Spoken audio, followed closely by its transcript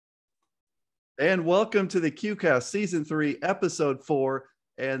And welcome to the QCast Season 3, Episode 4.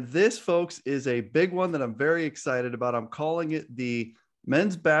 And this, folks, is a big one that I'm very excited about. I'm calling it the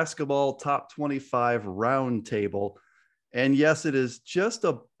Men's Basketball Top 25 Roundtable. And yes, it is just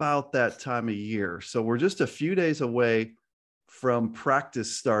about that time of year. So we're just a few days away from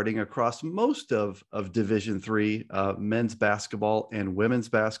practice starting across most of Division III, men's basketball and women's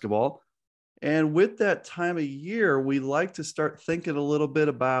basketball. And with that time of year, we like to start thinking a little bit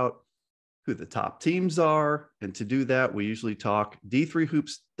about who the top teams are. And to do that, we usually talk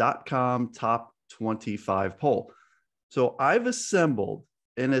D3Hoops.com top 25 poll. So I've assembled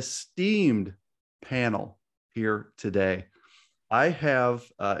an esteemed panel here today. I have,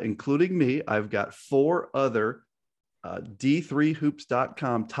 including me, I've got four other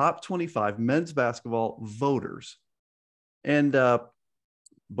D3Hoops.com top 25 men's basketball voters. And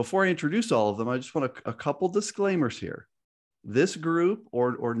before I introduce all of them, I just want a couple disclaimers here. This group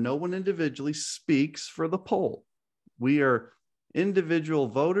or no one individually speaks for the poll. We are individual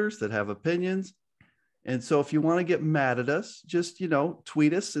voters that have opinions. And so if you want to get mad at us, just,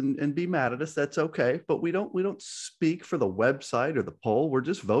 tweet us and be mad at us. That's okay. But we don't speak for the website or the poll. We're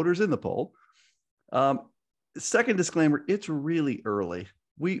just voters in the poll. Second disclaimer, it's really early.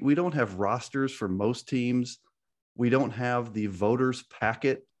 We don't have rosters for most teams. We don't have the voters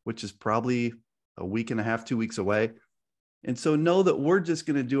packet, which is probably a week and a half, 2 weeks away. And so know that we're just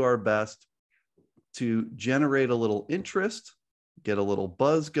going to do our best to generate a little interest, get a little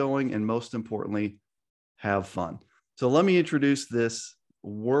buzz going, and most importantly, have fun. So let me introduce this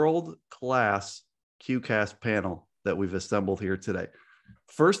world-class QCast panel that we've assembled here today.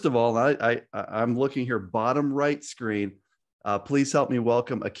 First of all, I'm looking here, bottom right screen. Please help me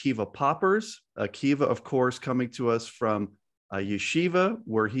welcome Akiva Poppers. Akiva, of course, coming to us from Yeshiva,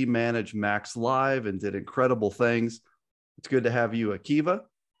 where he managed Max Live and did incredible things. It's good to have you, Akiva.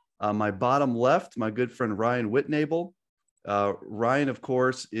 My bottom left, my good friend Ryan Whitnable. Ryan, of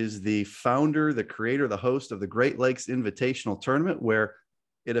course, is the founder, the creator, the host of the Great Lakes Invitational Tournament, where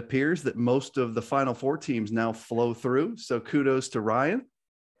it appears that most of the Final Four teams now flow through. So kudos to Ryan.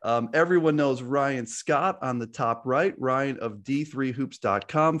 Everyone knows Ryan Scott on the top right. Ryan of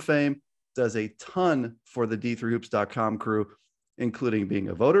D3Hoops.com fame, does a ton for the D3Hoops.com crew, including being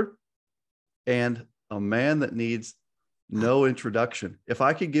a voter and a man that needs no introduction. If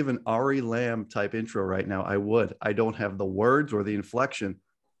I could give an Ari Lamb type intro right now, I would. I don't have the words or the inflection.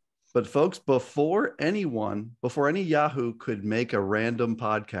 But folks, before any Yahoo could make a random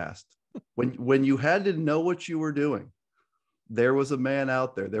podcast, when you had to know what you were doing, there was a man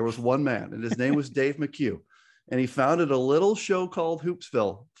out there. There was one man, and his name was Dave McHugh. And he founded a little show called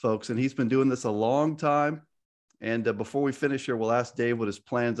Hoopsville, folks. And he's been doing this a long time. And before we finish here, we'll ask Dave what his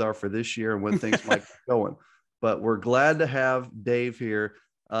plans are for this year and when things might get going. But we're glad to have Dave here.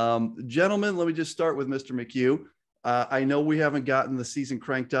 Gentlemen, let me just start with Mr. McHugh. I know we haven't gotten the season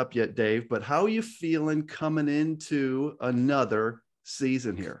cranked up yet, Dave, but how are you feeling coming into another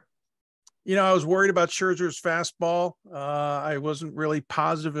season here? I was worried about Scherzer's fastball. I wasn't really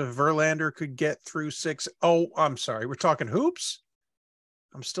positive if Verlander could get through 6. Oh, I'm sorry. We're talking hoops?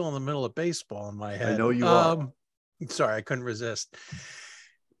 I'm still in the middle of baseball in my head. I know you are. Sorry, I couldn't resist.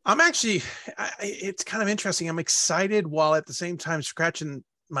 I'm actually, it's kind of interesting. I'm excited while at the same time scratching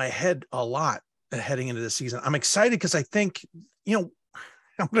my head a lot heading into the season. I'm excited because I think, I'm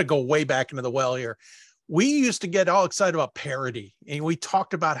going to go way back into the well here. We used to get all excited about parity, and we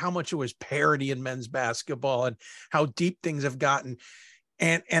talked about how much it was parity in men's basketball and how deep things have gotten.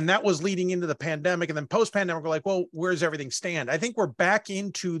 And that was leading into the pandemic. And then post-pandemic, we're like, well, where's everything stand? I think we're back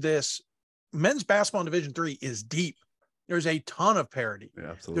into this. Men's basketball in Division III is deep. There's a ton of parity.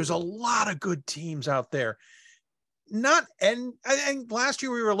 Yeah, absolutely. There's a lot of good teams out there. And last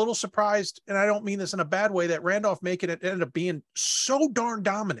year we were a little surprised, and I don't mean this in a bad way, that Randolph-Macon ended up being so darn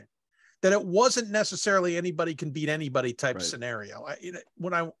dominant that it wasn't necessarily anybody can beat anybody type scenario.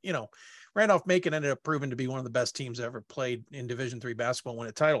 Randolph-Macon ended up proving to be one of the best teams ever played in Division III basketball, win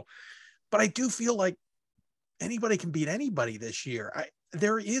a title. But I do feel like anybody can beat anybody this year.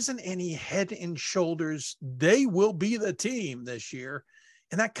 There isn't any head and shoulders. They will be the team this year.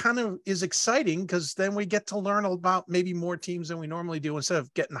 And that kind of is exciting because then we get to learn about maybe more teams than we normally do instead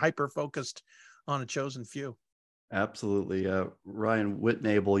of getting hyper-focused on a chosen few. Absolutely. Ryan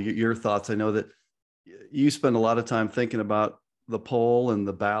Whitnable, your thoughts. I know that you spend a lot of time thinking about the poll and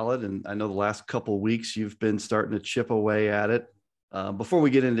the ballot. And I know the last couple of weeks you've been starting to chip away at it. Before we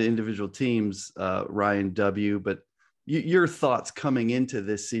get into individual teams, Ryan W., but your thoughts coming into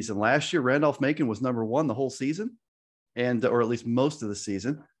this season. Last year, Randolph-Macon was number one the whole season, or at least most of the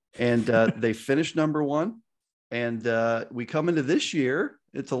season. And they finished number one. And we come into this year,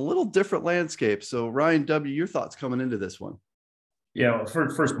 it's a little different landscape. So Ryan W., your thoughts coming into this one? Yeah, well,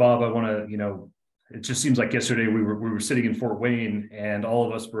 first, Bob, I want to, it just seems like yesterday we were sitting in Fort Wayne, and all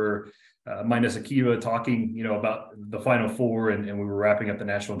of us were minus Akiva talking, about the Final Four, and we were wrapping up the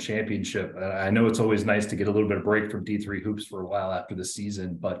national championship. I know it's always nice to get a little bit of break from D3 hoops for a while after the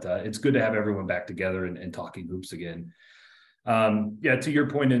season, but it's good to have everyone back together and talking hoops again. To your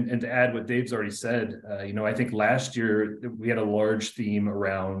point, and to add what Dave's already said, I think last year we had a large theme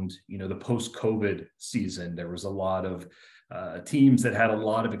around, the post-COVID season. There was a lot of teams that had a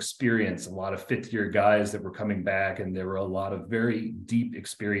lot of experience, a lot of fifth-year guys that were coming back, and there were a lot of very deep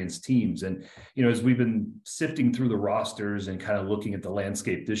experienced teams. And, as we've been sifting through the rosters and kind of looking at the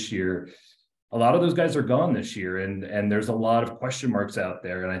landscape this year, a lot of those guys are gone this year, and there's a lot of question marks out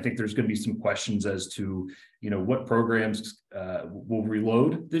there. And I think there's going to be some questions as to, what programs will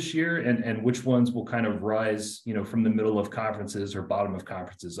reload this year, and which ones will kind of rise, from the middle of conferences or bottom of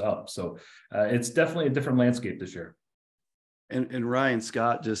conferences up. So it's definitely a different landscape this year. And Ryan,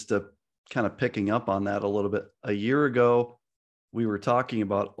 Scott, just kind of picking up on that a little bit. A year ago, we were talking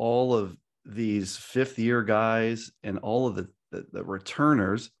about all of these fifth-year guys and all of the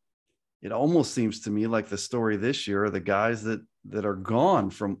returners. It almost seems to me like the story this year are the guys that are gone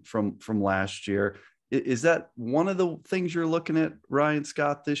from last year. Is that one of the things you're looking at, Ryan,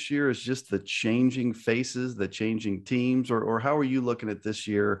 Scott, this year, is just the changing faces, the changing teams, or how are you looking at this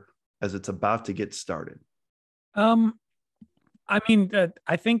year as it's about to get started? I think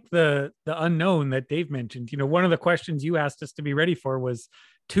the unknown that Dave mentioned, one of the questions you asked us to be ready for was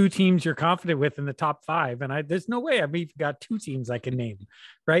two teams you're confident with in the top five. And there's no way I've even got two teams I can name,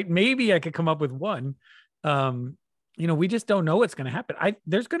 right? Maybe I could come up with one. We just don't know what's going to happen.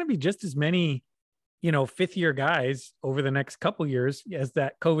 There's going to be just as many, fifth year guys over the next couple years as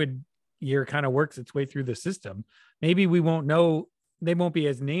that COVID year kind of works its way through the system. Maybe we won't know, they won't be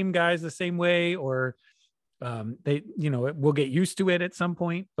as named guys the same way, or we'll get used to it at some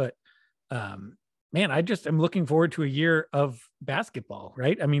point, but man, I just am looking forward to a year of basketball,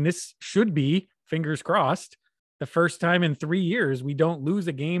 right? I mean, this should be, fingers crossed, the first time in 3 years we don't lose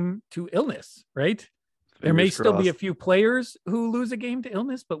a game to illness, right? There may still be a few players who lose a game to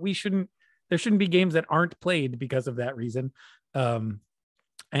illness, but there shouldn't be games that aren't played because of that reason. I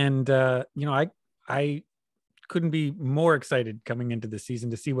couldn't be more excited coming into the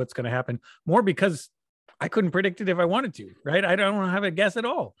season to see what's going to happen, more because I couldn't predict it if I wanted to, right? I don't have a guess at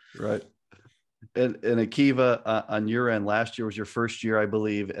all. Right. And Akiva, on your end, last year was your first year, I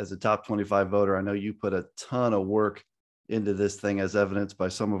believe, as a top 25 voter. I know you put a ton of work into this thing, as evidenced by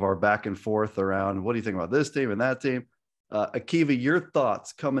some of our back and forth around, what do you think about this team and that team? Akiva, your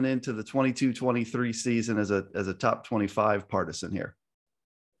thoughts coming into the 22-23 season as a top 25 partisan here?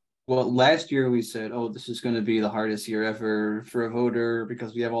 Well, last year we said, this is going to be the hardest year ever for a voter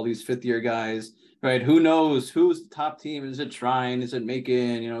because we have all these fifth-year guys, right? Who knows who's the top team? Is it Shrine? Is it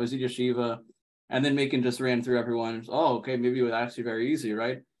Macon? Is it Yeshiva? And then Macon just ran through everyone. Okay, maybe it was actually very easy,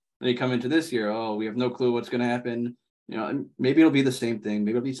 right? Then you come into this year, we have no clue what's going to happen. Maybe it'll be the same thing.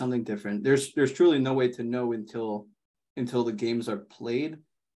 Maybe it'll be something different. There's truly no way to know until the games are played.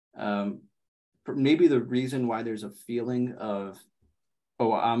 Maybe the reason why there's a feeling of,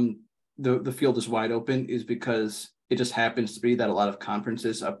 the field is wide open is because it just happens to be that a lot of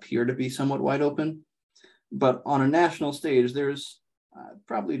conferences appear to be somewhat wide open. But on a national stage, there's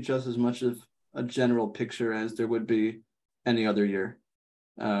probably just as much of a general picture as there would be any other year.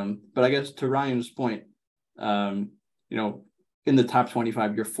 But I guess to Ryan's point, in the top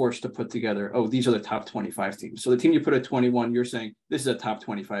 25, you're forced to put together, these are the top 25 teams. So the team you put at 21, you're saying this is a top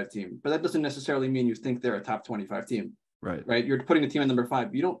 25 team, but that doesn't necessarily mean you think they're a top 25 team. Right. You're putting a team at number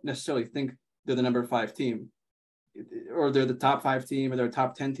 5. You don't necessarily think they're the number 5 team, or they're the top 5 team, or they're a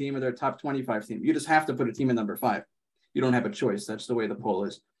top 10 team, or they're a top 25 team. You just have to put a team at number 5. You don't have a choice. That's the way the poll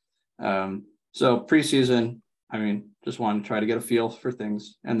is. So preseason, just want to try to get a feel for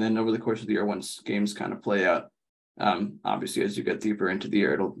things. And then over the course of the year, once games kind of play out, obviously, as you get deeper into the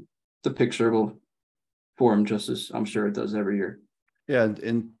year, the picture will form just as I'm sure it does every year. Yeah.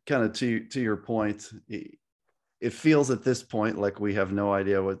 And kind of to your point, it feels at this point like we have no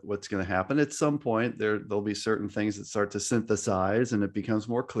idea what's going to happen. At some point, there'll be certain things that start to synthesize and it becomes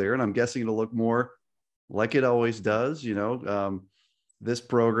more clear. And I'm guessing it'll look more like it always does. This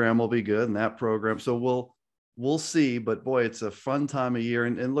program will be good and that program. So we'll see. But boy, it's a fun time of year.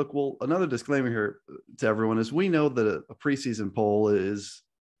 And look, another disclaimer here to everyone is we know that a preseason poll is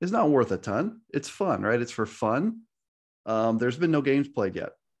not worth a ton. It's fun, right? It's for fun. There's been no games played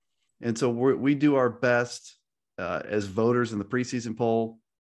yet. And so we do our best as voters in the preseason poll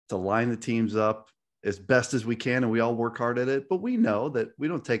to line the teams up as best as we can, and we all work hard at it, but we know that we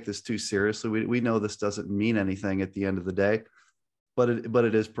don't take this too seriously. We know this doesn't mean anything at the end of the day, but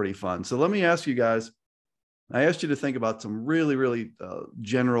it is pretty fun. So let me ask you guys, I asked you to think about some really, really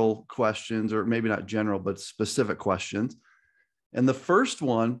general questions, or maybe not general, but specific questions. And the first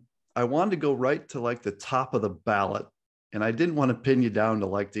one, I wanted to go right to like the top of the ballot. And I didn't want to pin you down to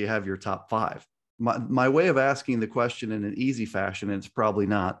like, do you have your top 5? My way of asking the question in an easy fashion, and it's probably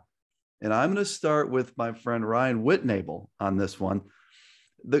not. And I'm going to start with my friend Ryan Whitnable on this one.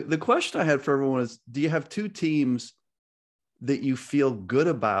 The question I had for everyone is, do you have 2 teams that you feel good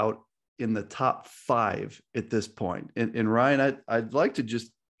about in the top 5 at this point? And Ryan, I'd like to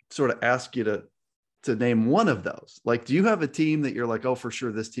just sort of ask you to name one of those. Like, do you have a team that you're like, oh, for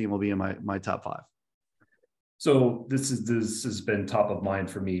sure, this team will be in my top 5? So this has been top of mind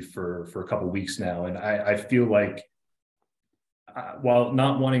for me for a couple of weeks now. And I feel like, while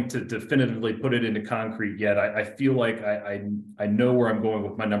not wanting to definitively put it into concrete yet, I feel like I know where I'm going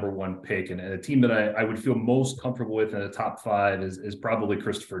with my number 1 pick, and a team that I would feel most comfortable with in the top 5 is probably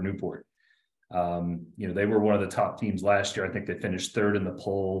Christopher Newport. They were one of the top teams last year. I think they finished 3rd in the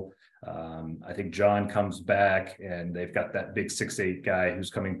poll. I think John comes back, and they've got that big 6'8" guy who's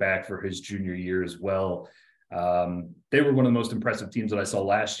coming back for his junior year as well. They were one of the most impressive teams that I saw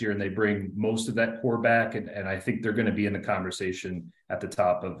last year, and they bring most of that core back. And I think they're going to be in the conversation at the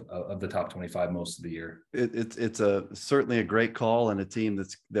top of the top 25 most of the year. It's certainly a great call, and a team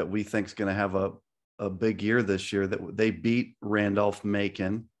that we think is going to have a big year this year. That they beat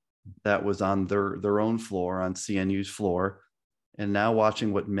Randolph-Macon. That was on their own floor, on CNU's floor. And now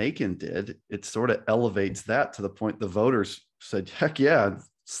watching what Macon did, it sort of elevates that to the point the voters said, heck yeah,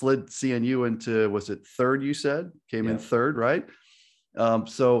 slid CNU into, was it 3rd, you said? Came in 3rd, right?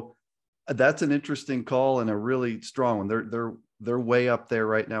 So that's an interesting call and a really strong one. They're way up there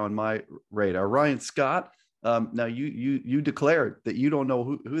right now in my radar. Ryan Scott, now you declared that you don't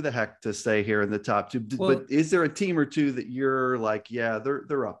know who the heck to say here in the top 2, but is there a team or 2 that you're like, yeah,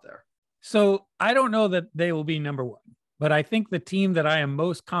 they're up there? So I don't know that they will be number 1, but I think the team that I am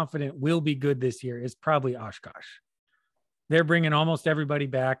most confident will be good this year is probably Oshkosh. They're bringing almost everybody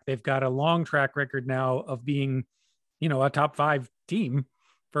back. They've got a long track record now of being, a top 5 team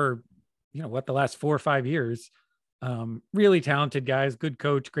for, the last 4 or 5 years. Really talented guys, good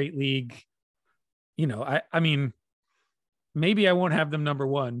coach, great league. I mean, maybe I won't have them number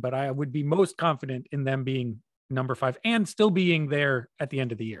 1, but I would be most confident in them being number 5 and still being there at the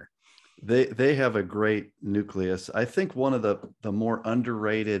end of the year. They have a great nucleus. I think one of the more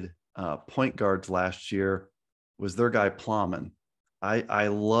underrated point guards last year was their guy Plowman. I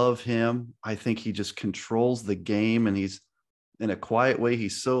love him. I think he just controls the game, and he's in a quiet way.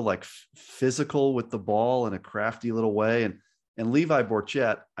 He's so like physical with the ball in a crafty little way. And Levi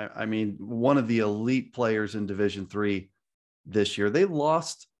Borchett, I mean, one of the elite players in Division III this year. They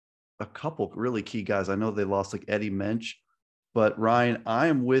lost a couple really key guys. I know they lost like Eddie Mensch, but Ryan, I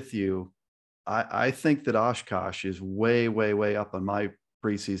am with you. I think that Oshkosh is way, way, way up on my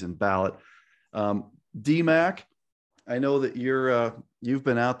preseason ballot. DMAC, I know that you've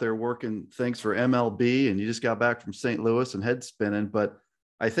been out there working things for MLB, and you just got back from St. Louis and head spinning, but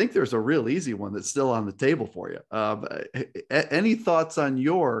I think there's a real easy one that's still on the table for you. Any thoughts on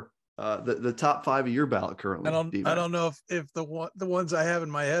the top 5 of your ballot currently? I don't know if the ones I have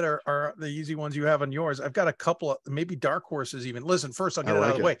in my head are the easy ones you have on yours. I've got a couple of maybe dark horses even. Listen, first I'll get it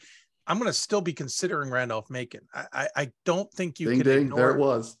out of the way. I'm going to still be considering Randolph-Macon. I don't think you can ignore. There it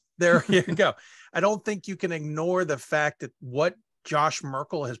was. There you go. I don't think you can ignore the fact that what Josh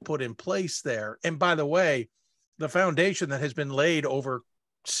Merkel has put in place there. And by the way, the foundation that has been laid over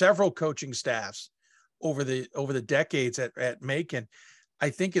several coaching staffs over the decades at Macon, I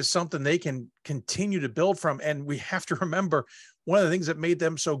think is something they can continue to build from. And we have to remember, one of the things that made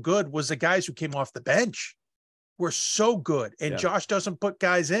them so good was the guys who came off the bench were so good. And Josh doesn't put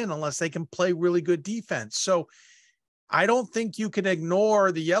guys in unless they can play really good defense. So I don't think you can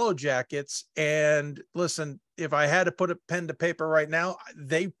ignore the Yellow Jackets. And listen, if I had to put a pen to paper right now,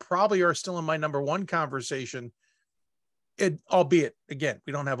 they probably are still in my number 1 conversation. Albeit, again,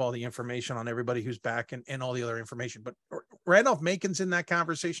 we don't have all the information on everybody who's back and all the other information, but Randolph-Macon's in that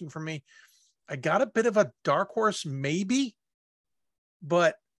conversation for me. I got a bit of a dark horse, maybe,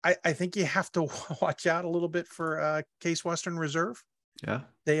 but I think you have to watch out a little bit for Case Western Reserve. Yeah.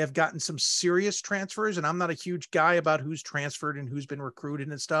 They have gotten some serious transfers, and I'm not a huge guy about who's transferred and who's been recruited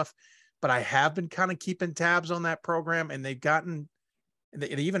and stuff, but I have been kind of keeping tabs on that program, and they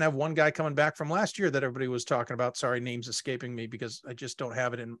even have one guy coming back from last year that everybody was talking about. Sorry, name's escaping me because I just don't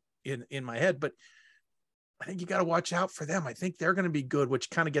have it in my head, but I think you got to watch out for them. I think they're going to be good, which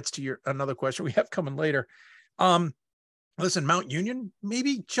kind of gets to another question we have coming later. Listen, Mount Union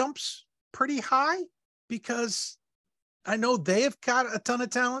maybe jumps pretty high because I know they have got a ton of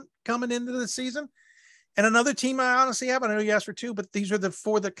talent coming into the season. And another team I honestly have, I know you asked for two, but these are the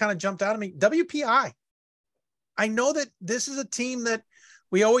four that kind of jumped out at me. WPI. I know that this is a team that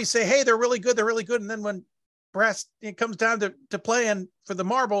we always say, hey, they're really good. They're really good. And then when it comes down to play and for the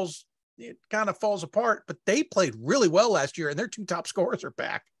marbles, it kind of falls apart, but they played really well last year and their two top scorers are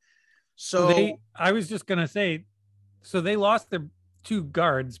back. So I was just going to say, so they lost their two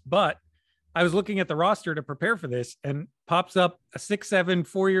guards, but I was looking at the roster to prepare for this and pops up a 6'7",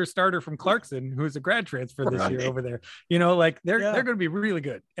 4-year starter from Clarkson, who's a grad transfer this year over there. You know, like they're going to be really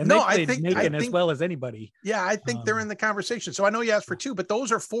good. And they played Macon as well as anybody. Yeah, I think they're in the conversation. So I know you asked for two, but those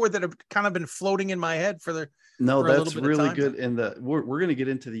are four that have kind of been floating in my head for that's really good. And we're going to get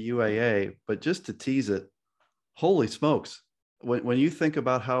into the UAA, but just to tease it, holy smokes. When you think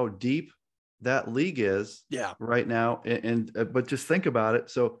about how deep that league is right now, but just think about it.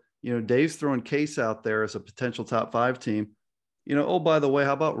 So, you know, Dave's throwing Case out there as a potential top 5 team. You know, oh, by the way,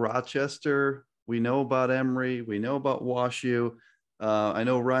 how about Rochester? We know about Emory. We know about WashU. I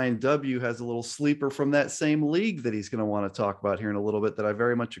know Ryan W. has a little sleeper from that same league that he's going to want to talk about here in a little bit that I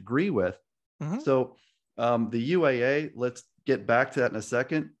very much agree with. Mm-hmm. So the UAA, let's get back to that in a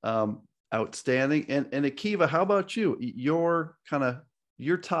second. Outstanding. And Akiva, how about you? Your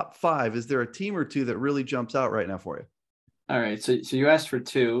top 5, is there a team or two that really jumps out right now for you? All right, so you asked for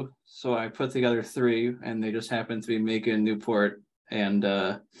 2, so I put together 3, and they just happen to be Macon, Newport, and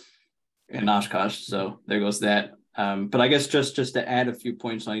Oshkosh. So there goes that. But I guess just to add a few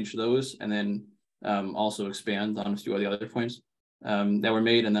points on each of those, and then also expand on a few of the other points that were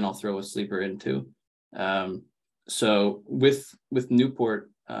made, and then I'll throw a sleeper in too. So with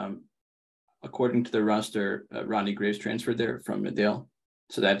Newport, according to the roster, Ronnie Graves transferred there from Middale,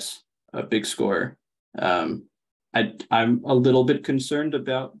 so that's a big scorer. I'm a little bit concerned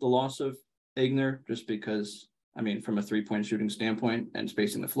about the loss of Egner, just because, I mean, from a 3-point shooting standpoint and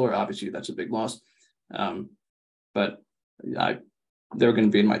spacing the floor, obviously that's a big loss. But they're going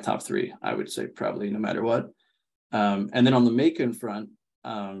to be in my top 3, I would say, probably no matter what. And then on the Macon front,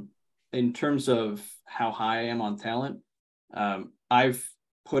 in terms of how high I am on talent, I've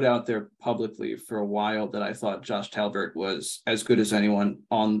put out there publicly for a while that I thought Josh Talbert was as good as anyone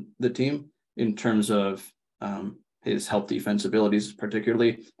on the team in terms of his help defense abilities,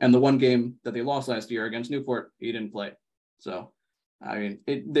 particularly. And the one game that they lost last year against Newport, he didn't play. So, I mean,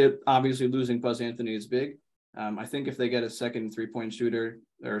 they're obviously losing Buzz Anthony is big. I think if they get a second 3-point shooter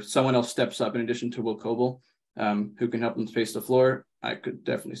or someone else steps up in addition to Will Coble, who can help them space the floor, I could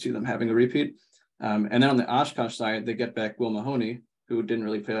definitely see them having a repeat. And then on the Oshkosh side, they get back Will Mahoney, who didn't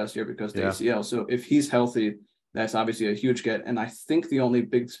really play last year because of the ACL. So if he's healthy, that's obviously a huge get. And I think the only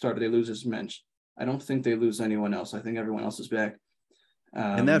big starter they lose is Mensch. I don't think they lose anyone else. I think everyone else is back.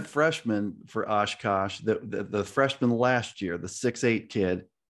 And that freshman for Oshkosh, the freshman last year, the 6'8" kid,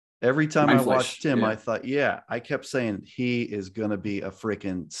 every time I watched him, I thought, I kept saying he is going to be a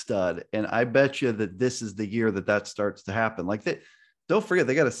freaking stud. And I bet you that this is the year that starts to happen. Like that. Don't forget,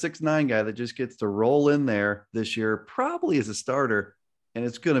 they got a 6'9" guy that just gets to roll in there this year, probably as a starter, and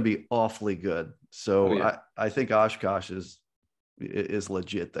it's going to be awfully good. So I think Oshkosh is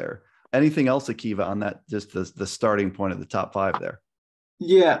legit there. Anything else, Akiva, on that, just the starting point of the top 5 there?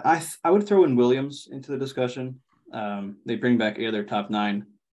 Yeah, I would throw in Williams into the discussion. They bring back 8 of their top 9.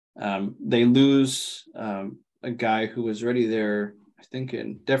 They lose a guy who was already there, I think,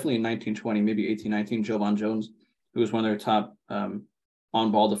 definitely in 1920, maybe 18-19, Jovan Jones, who was one of their top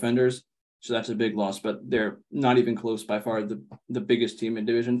on-ball defenders. So that's a big loss, but they're not even close by far the biggest team in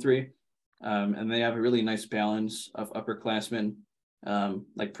Division III. And they have a really nice balance of upperclassmen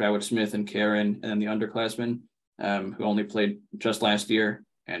like Proud Smith and Karen, and then the underclassmen who only played just last year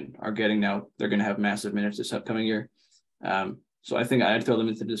and are getting now, they're going to have massive minutes this upcoming year. So I think I'd throw them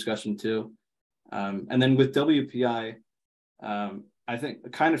into the discussion too. And then with WPI, I think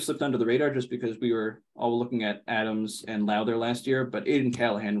it kind of slipped under the radar just because we were all looking at Adams and Lowther last year, but Aiden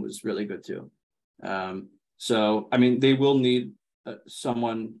Callahan was really good too. So, I mean, they will need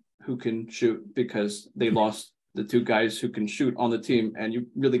someone who can shoot because they lost the 2 guys who can shoot on the team, and you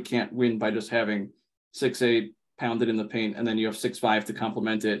really can't win by just having 6'8" pounded in the paint, and then you have 6'5" to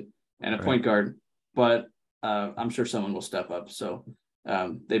complement it and a point guard. But I'm sure someone will step up. So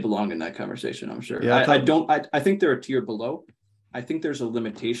they belong in that conversation, I'm sure. Yeah, I think they're a tier below. I think there's a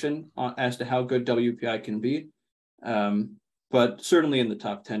limitation as to how good WPI can be. But certainly in the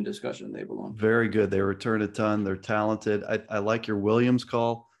top 10 discussion, they belong. Very good. They return a ton. They're talented. I like your Williams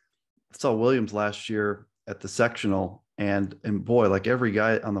call. I saw Williams last year at the sectional, and boy, like every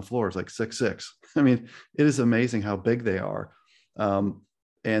guy on the floor is like 6'6". I mean, it is amazing how big they are.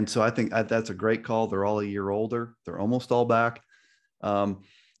 And so I think that's a great call. They're all a year older. They're almost all back.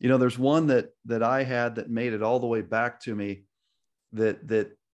 There's one that I had that made it all the way back to me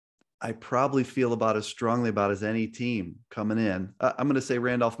that I probably feel about as strongly about as any team coming in. I'm going to say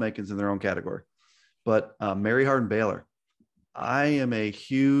Randolph-Macon's in their own category, but Mary Hardin-Baylor. I am a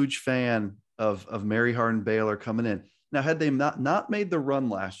huge fan of Mary Hardin-Baylor coming in. Now, had they not made the run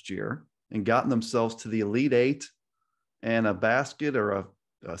last year and gotten themselves to the Elite Eight and a basket or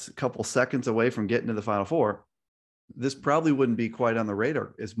a couple seconds away from getting to the Final Four, this probably wouldn't be quite on the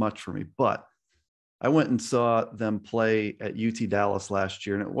radar as much for me. But I went and saw them play at UT Dallas last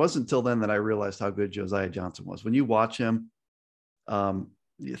year, and it wasn't until then that I realized how good Josiah Johnson was. When you watch him,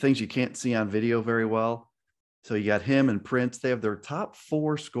 things you can't see on video very well. So you got him and Prince. They have their top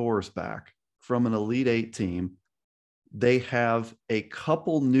 4 scorers back from an Elite Eight team. They have a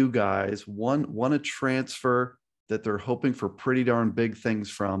couple new guys, one a transfer that they're hoping for pretty darn big things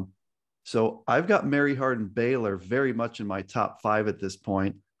from. So I've got Mary Hardin-Baylor very much in my top 5 at this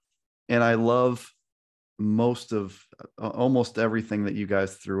point. And I love almost everything that you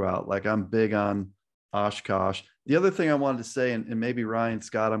guys threw out. Like, I'm big on Oshkosh. The other thing I wanted to say, and maybe Ryan,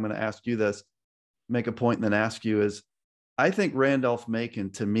 Scott, I'm going to ask you this, make a point and then ask you, is I think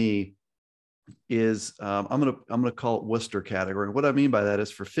Randolph-Macon to me is I'm going to call it Worcester category. What I mean by that is,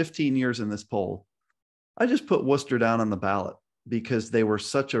 for 15 years in this poll, I just put Worcester down on the ballot because they were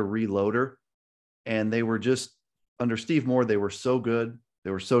such a reloader, and they were just, under Steve Moore, they were so good.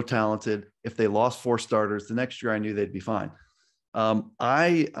 They were so talented. If they lost 4 starters, the next year I knew they'd be fine. I'm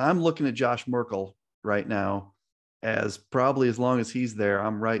looking at Josh Merkel right now as probably, as long as he's there,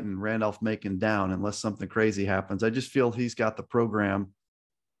 I'm writing Randolph-Macon down unless something crazy happens. I just feel he's got the program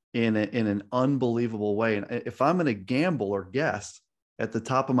in an unbelievable way. And if I'm going to gamble or guess at the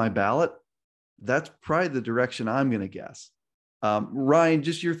top of my ballot, that's probably the direction I'm going to guess. Ryan,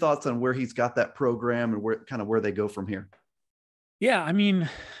 just your thoughts on where he's got that program and where they go from here. Yeah, I mean,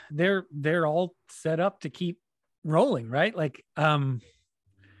 they're all set up to keep rolling, right? Like,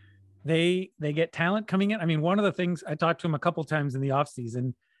 they get talent coming in. I mean, one of the things, I talked to him a couple times in the off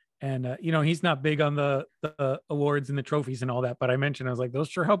season, and he's not big on the awards and the trophies and all that, but I mentioned, I was like, those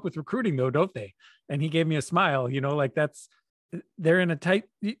sure help with recruiting though, don't they? And he gave me a smile, like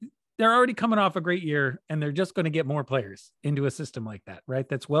they're already coming off a great year, and they're just going to get more players into a system like that, right?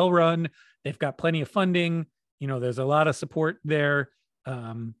 That's well run. They've got plenty of funding. There's a lot of support there.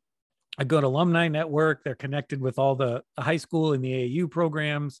 A good alumni network. They're connected with all the high school and the AAU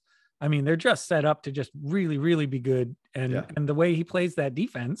programs. I mean, they're just set up to just really, really be good. And the way he plays that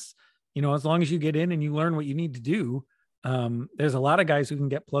defense, as long as you get in and you learn what you need to do, there's a lot of guys who can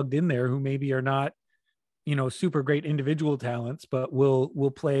get plugged in there who maybe are not, super great individual talents, but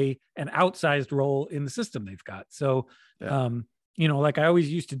will play an outsized role in the system they've got. So, like I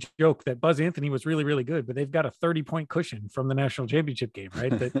always used to joke that Buzz Anthony was really, really good, but they've got a 30-point cushion from the national championship game,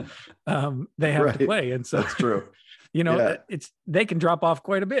 right? That they have to play. And so that's true. They can drop off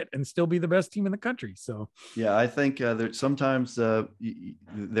quite a bit and still be the best team in the country. So, yeah, I think there sometimes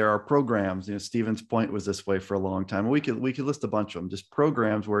there are programs, Stevens Point was this way for a long time. We could list a bunch of them, just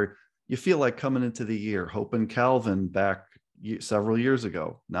programs where you feel like coming into the year. Hope and Calvin back several years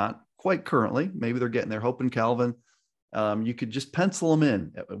ago, not quite currently, maybe they're getting there. Hope and Calvin, you could just pencil them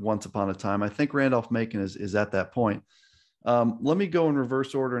in once upon a time. I think Randolph-Macon is at that point. Let me go in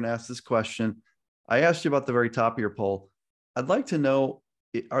reverse order and ask this question. I asked you about the very top of your poll. I'd like to know,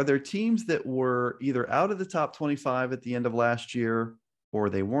 are there teams that were either out of the top 25 at the end of last year, or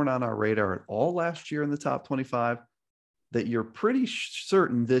they weren't on our radar at all last year in the top 25, that you're pretty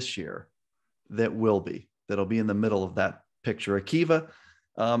certain this year that'll be in the middle of that picture? Akiva,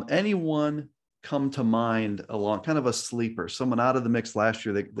 anyone come to mind along kind of a sleeper, someone out of the mix last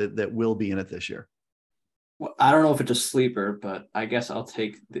year that will be in it this year? Well, I don't know if it's a sleeper, but I guess I'll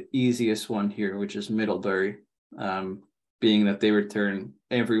take the easiest one here, which is Middlebury, being that they return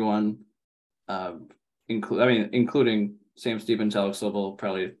everyone, including Sam Stevens, Alex Lovell,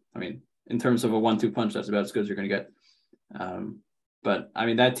 probably, in terms of a 1-2 punch, that's about as good as you're going to get. But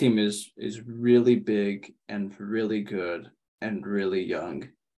that team is really big and really good and really young,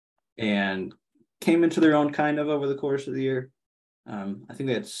 and came into their own kind of over the course of the year. I think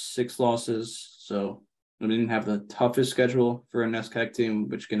they had 6 losses, so they didn't have the toughest schedule for a NESCAC team,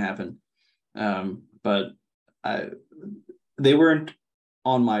 which can happen. But they weren't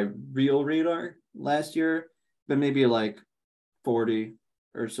on my real radar last year, but maybe like 40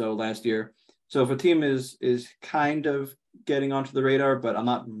 or so last year. So if a team is kind of getting onto the radar, but I'm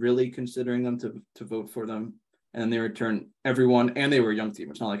not really considering them to vote for them. And then they return everyone, and they were a young team.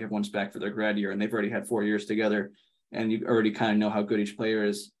 It's not like everyone's back for their grad year, and they've already had 4 years together, and you already kind of know how good each player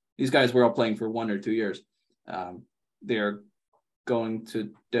is. These guys were all playing for 1 or 2 years. They're going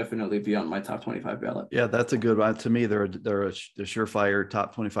to definitely be on my top 25 ballot. Yeah, that's a good one. To me, they're a surefire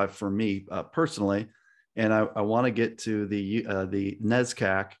top 25 for me personally. And I want to get to the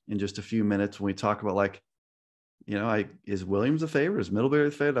NESCAC in just a few minutes when we talk about, like, you know, is Williams a favorite? Is Middlebury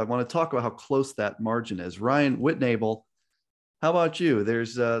a favorite? I want to talk about how close that margin is. Ryan Whitnable, how about you?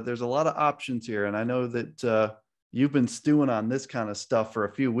 There's a lot of options here, and I know that you've been stewing on this kind of stuff for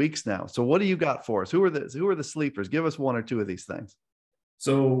a few weeks now. So what do you got for us? Who are the sleepers? Give us 1 or 2 of these things.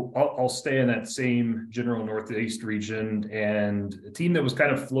 So I'll stay in that same general Northeast region, and a team that was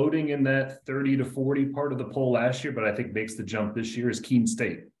kind of floating in that 30 to 40 part of the poll last year, but I think makes the jump this year, is Keene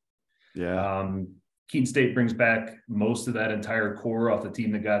State. Yeah. Keene State brings back most of that entire core off the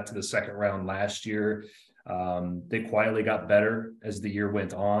team that got to the second round last year. They quietly got better as the year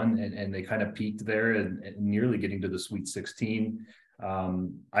went on, and they kind of peaked there and nearly getting to the Sweet 16.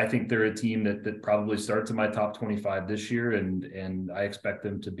 I think they're a team that probably starts in my top 25 this year, and I expect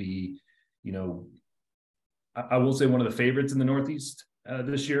them to be, you know, I will say one of the favorites in the Northeast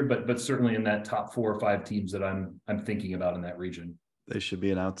this year, but certainly in that top 4 or 5 teams that I'm thinking about in that region. They should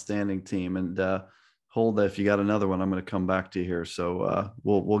be an outstanding team. And hold that, if you got another one, I'm going to come back to you here. So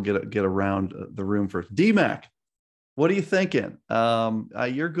we'll get around the room first. DMAC, what are you thinking?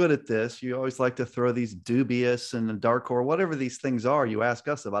 You're good at this. You always like to throw these dubious and dark horse, whatever these things are you ask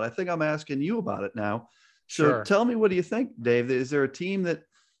us about. I think I'm asking you about it now. So Sure. Tell me, what do you think, Dave? Is there a team that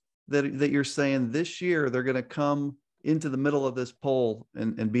you're saying this year they're going to come into the middle of this poll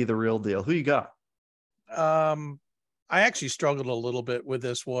and be the real deal? Who you got? I actually struggled a little bit with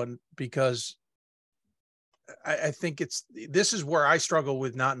this one because I think this is where I struggle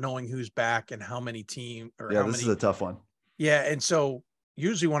with not knowing who's back and how many team or yeah, this is a tough one. Yeah. And so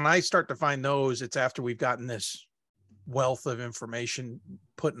usually when I start to find those, it's after we've gotten this wealth of information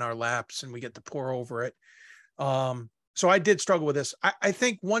put in our laps and we get to pour over it. So I did struggle with this. I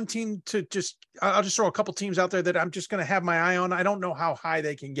think one team I'll just throw a couple teams out there that I'm just going to have my eye on. I don't know how high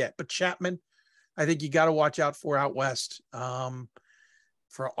they can get, but Chapman, I think you got to watch out for out West.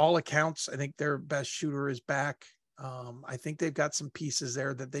 For all accounts, I think their best shooter is back. I think they've got some pieces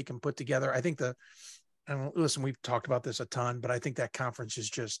there that they can put together. I think listen, we've talked about this a ton, but I think that conference is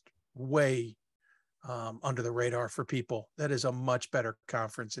just way under the radar for people. That is a much better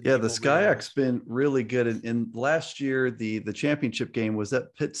conference. Yeah, the SCIAC's been really good. In last year, the championship game, was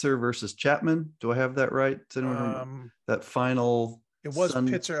that Pitzer versus Chapman? Do I have that right? That final. It was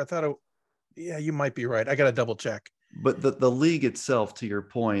Pitzer. I thought yeah, you might be right. I got to double check. But the league itself, to your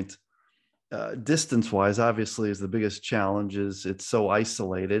point, distance-wise, obviously is the biggest challenge. It's so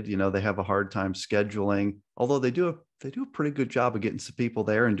isolated. You know, they have a hard time scheduling, although they do a pretty good job of getting some people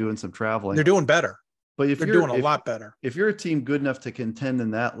there and doing some traveling. They're doing better. But they're doing a lot better. If you're a team good enough to contend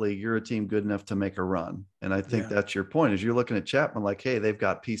in that league, you're a team good enough to make a run. And I think that's your point, is you're looking at Chapman like, hey, they've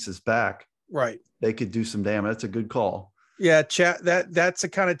got pieces back. Right. They could do some damage. That's a good call. Yeah, that's the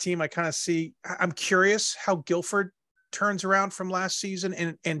kind of team I kind of see. I'm curious how Guilford turns around from last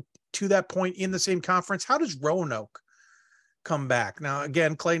season and to that point in the same conference. How does Roanoke come back? Now,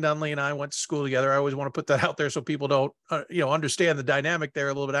 again, Clay Nunley and I went to school together. I always want to put that out there so people don't, understand the dynamic there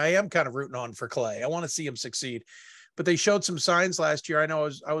a little bit. I am kind of rooting on for Clay. I want to see him succeed, but they showed some signs last year. I know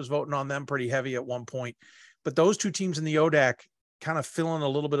I was voting on them pretty heavy at one point, but those two teams in the ODAC kind of filling a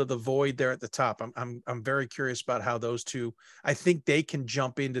little bit of the void there at the top. I'm very curious about how those two, I think they can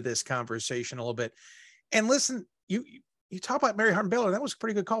jump into this conversation a little bit. And listen, you talk about Mary Hardin-Baylor. That was a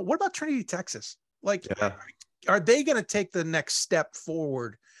pretty good call. What about Trinity, Texas? Like, are they going to take the next step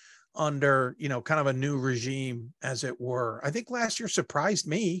forward under, kind of a new regime, as it were? I think last year surprised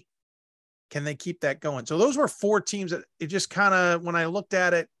me. Can they keep that going? So those were 4 teams that it just kind of, when I looked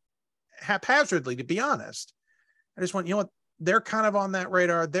at it haphazardly, to be honest, I just went, you know what? They're kind of on that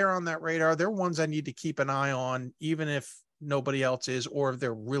radar. They're on that radar. They're ones I need to keep an eye on, even if nobody else is, or if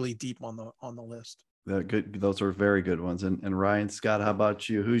they're really deep on the list. Good. Those are very good ones. And Ryan, Scott, how about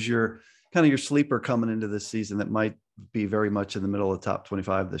you? Who's your sleeper coming into this season that might be very much in the middle of the top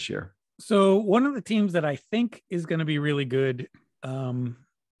 25 this year? So one of the teams that I think is going to be really good,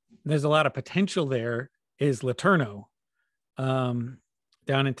 there's a lot of potential there, is Laterno down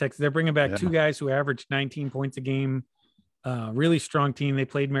in Texas. They're bringing back 2 guys who averaged 19 points a game. Really strong team. They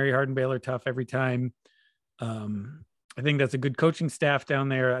played Mary Hardin-Baylor tough every time. I think that's a good coaching staff down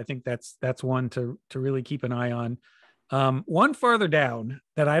there. I think that's one to really keep an eye on. One farther down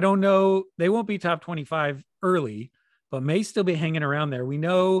that I don't know, they won't be top 25 early, but may still be hanging around there. We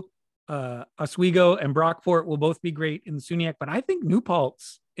know Oswego and Brockport will both be great in the SUNYAC, but I think New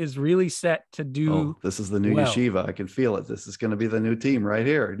Paltz is really set to do. Oh, this is the new yeshiva. I can feel it. This is going to be the new team right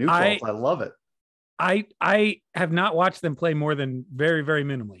here. New Paltz. I love it. I have not watched them play more than very, very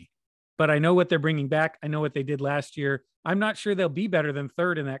minimally, but I know what they're bringing back. I know what they did last year. I'm not sure they'll be better than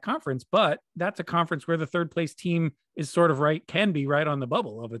third in that conference, but that's a conference where the third place team is sort of can be right on the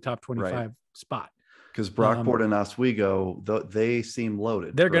bubble of a top 25 spot. Because Brockport and Oswego, they seem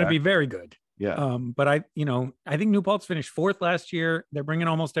loaded. They're going to be very good. Yeah. But I think New Paltz finished fourth last year. They're bringing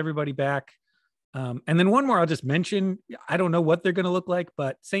almost everybody back. And then one more I'll just mention. I don't know what they're going to look like,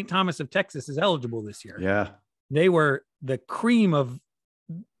 but St. Thomas of Texas is eligible this year. Yeah. They were the cream of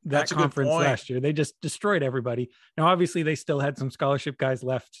that conference last year. They just destroyed everybody. Now, obviously, they still had some scholarship guys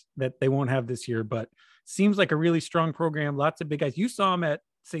left that they won't have this year, but seems like a really strong program. Lots of big guys. You saw them at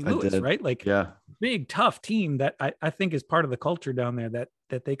St. Louis, right? Like, big, tough team that I think is part of the culture down there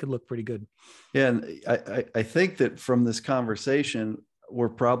that they could look pretty good. Yeah. And I think that from this conversation, we're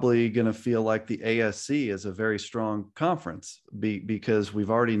probably going to feel like the ASC is a very strong conference because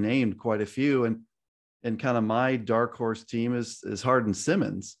we've already named quite a few. And kind of my dark horse team is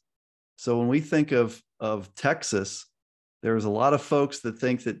Hardin-Simmons. So when we think of Texas, there's a lot of folks that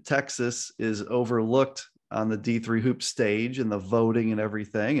think that Texas is overlooked on the D3 hoop stage and the voting and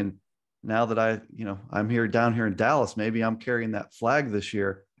everything. And now that I'm down here in Dallas, maybe I'm carrying that flag this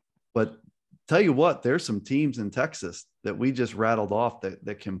year. But tell you what, there's some teams in Texas that we just rattled off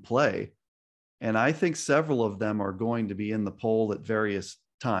that can play. And I think several of them are going to be in the poll at various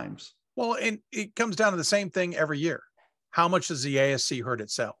times. Well, and it comes down to the same thing every year. How much does the ASC hurt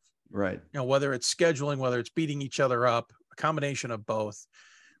itself? Right. Whether it's scheduling, whether it's beating each other up, a combination of both.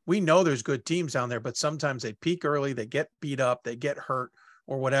 We know there's good teams down there, but sometimes they peak early, they get beat up, they get hurt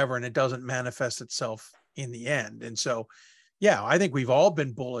or whatever, and it doesn't manifest itself in the end. And so, yeah, I think we've all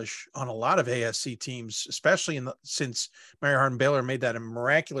been bullish on a lot of ASC teams, especially since Mary Hardin-Baylor made that a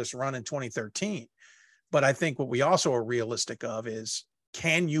miraculous run in 2013. But I think what we also are realistic of is,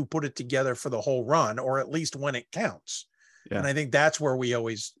 can you put it together for the whole run, or at least when it counts? Yeah. And I think that's where we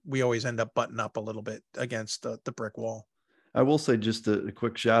always end up butting up a little bit against the brick wall. I will say just a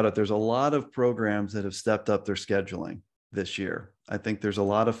quick shout out. There's a lot of programs that have stepped up their scheduling this year. I think there's a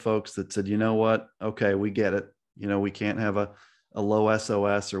lot of folks that said, you know what? Okay, we get it. We can't have a low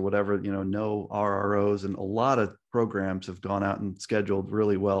SOS or whatever, no RROs. And a lot of programs have gone out and scheduled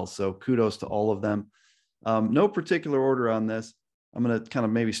really well. So kudos to all of them. No particular order on this. I'm going to kind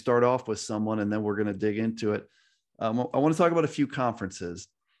of maybe start off with someone and then we're going to dig into it. I want to talk about a few conferences.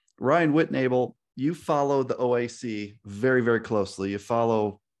 Ryan Whitnable, you follow the OAC very, very closely. You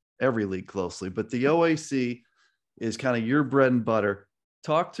follow every league closely, but the OAC is kind of your bread and butter.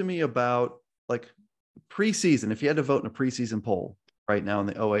 Talk to me about like preseason. If you had to vote in a preseason poll right now in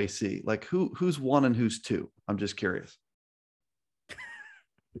the OAC, like who's one and who's two? I'm just curious.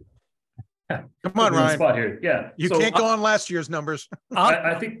 Come on, Ryan. Spot here. Yeah, you can't go on last year's numbers.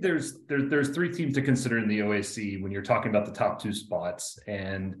 I think there's three teams to consider in the OAC when you're talking about the top two spots,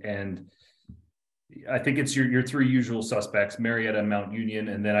 and I think it's your three usual suspects, Marietta and Mount Union,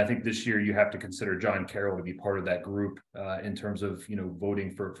 and then I think this year you have to consider John Carroll to be part of that group in terms of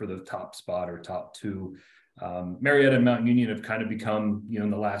voting for the top spot or top two. Marietta and Mount Union have kind of become in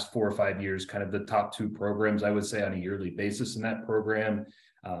the last 4 or 5 years kind of the top two programs, I would say, on a yearly basis in that program.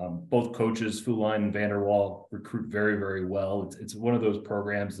 Both coaches, Fuline and Vanderwall, recruit very, very well. It's one of those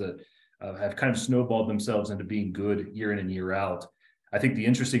programs that have kind of snowballed themselves into being good year in and year out. I think the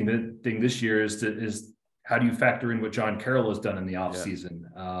interesting thing this year is how do you factor in what John Carroll has done in the offseason?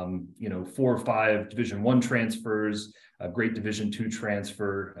 4 or 5 Division I transfers, a great Division II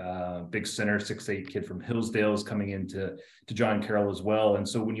transfer, big center, 6'8" kid from Hillsdale is coming into John Carroll as well. And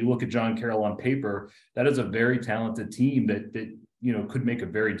so when you look at John Carroll on paper, that is a very talented team that could make a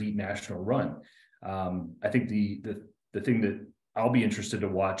very deep national run. I think the thing that I'll be interested to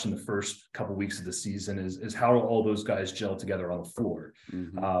watch in the first couple of weeks of the season is how all those guys gel together on the floor,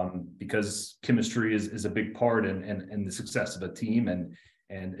 because chemistry is a big part in the success of a team. And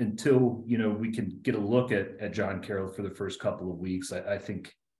until we can get a look at John Carroll for the first couple of weeks, I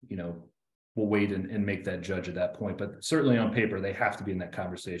think we'll wait and make that judge at that point. But certainly on paper, they have to be in that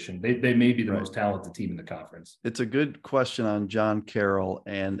conversation. They may be the most talented team in the conference. It's a good question on John Carroll.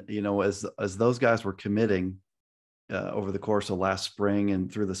 And, as those guys were committing over the course of last spring and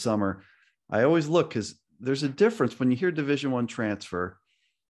through the summer, I always look because there's a difference when you hear Division I transfer.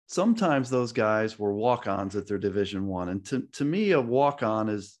 Sometimes those guys were walk-ons at their Division I. And to me, a walk-on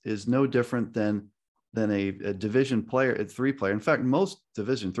is no different than a Division player, a 3 player. In fact, most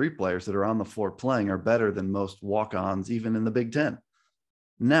Division 3 players that are on the floor playing are better than most walk-ons, even in the Big Ten.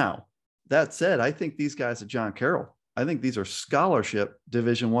 Now, that said, I think these guys at John Carroll, I think these are scholarship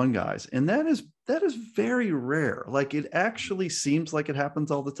Division I guys. And that is very rare. Like, it actually seems like it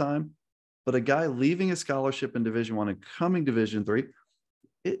happens all the time, but a guy leaving a scholarship in Division I and coming Division III,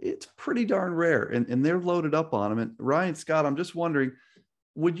 it's pretty darn rare. And they're loaded up on him. And Ryan Scott, I'm just wondering,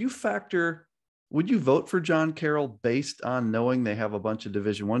 would you vote for John Carroll based on knowing they have a bunch of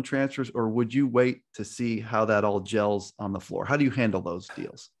Division I transfers, or would you wait to see how that all gels on the floor? How do you handle those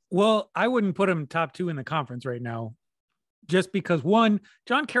deals? Well, I wouldn't put him top 2 in the conference right now, just because, one,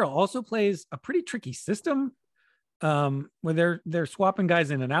 John Carroll also plays a pretty tricky system where they're swapping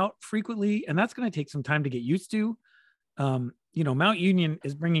guys in and out frequently, and that's going to take some time to get used to. Mount Union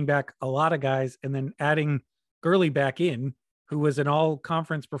is bringing back a lot of guys and then adding Gurley back in, who was an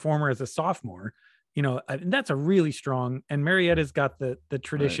all-conference performer as a sophomore. And that's a really strong, and Marietta's got the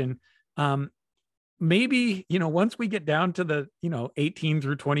tradition. Right. Maybe, once we get down to the, 18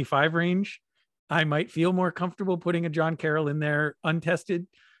 through 25 range, I might feel more comfortable putting a John Carroll in there untested,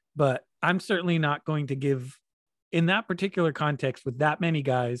 but I'm certainly not going to give, in that particular context with that many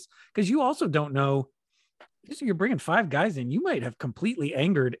guys, because you also don't know, so you're bringing 5 guys in, you might have completely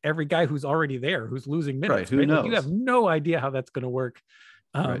angered every guy who's already there, who's losing minutes. Right? Who knows? Like, you have no idea how that's going to work.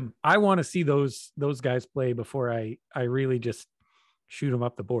 Right. I want to see those guys play before I really just shoot them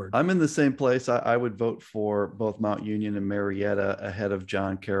up the board. I'm in the same place. I would vote for both Mount Union and Marietta ahead of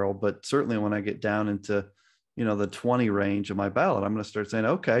John Carroll, but certainly when I get down into, the 20 range of my ballot, I'm going to start saying,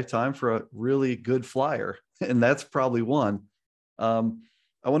 okay, time for a really good flyer. And that's probably one.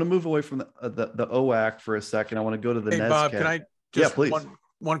 I want to move away from the OAC for a second. I want to go to the NESCAC. Bob, can I just, please.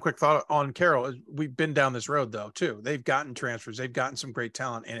 One quick thought on Carroll. We've been down this road though, too. They've gotten transfers. They've gotten some great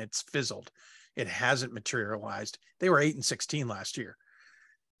talent, and it's fizzled. It hasn't materialized. They were 8-16 last year.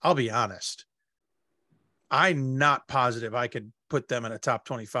 I'll be honest. I'm not positive I could put them in a top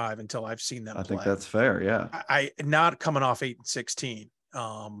 25 until I've seen them play. I think that's fair. Yeah. I not coming off 8-16.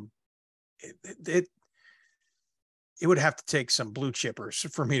 It would have to take some blue chippers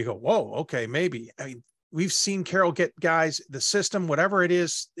for me to go, whoa, okay, maybe. I mean, we've seen Carroll get guys, the system, whatever it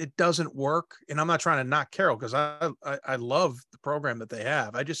is, it doesn't work. And I'm not trying to knock Carroll, because I love the program that they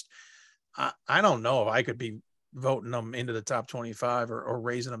have. I don't know if I could be voting them into the top 25 or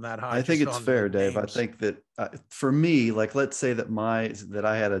raising them that high. I think it's fair, Dave. I think that for me, like, let's say that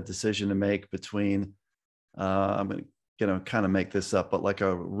I had a decision to make between, I'm going to kind of make this up, but like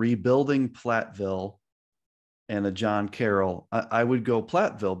a rebuilding Platteville and a John Carroll, I would go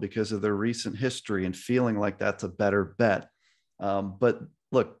Platteville because of their recent history and feeling like that's a better bet. But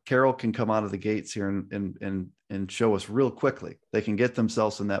look, Carroll can come out of the gates here and show us real quickly. They can get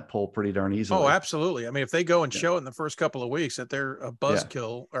themselves in that poll pretty darn easily. Oh, absolutely. I mean, if they go and show in the first couple of weeks that they're a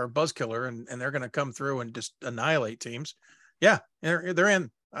buzzkill or a buzzkiller and they're going to come through and just annihilate teams. Yeah, they're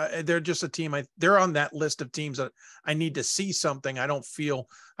in. They're just a team. They're on that list of teams that I need to see something. I don't feel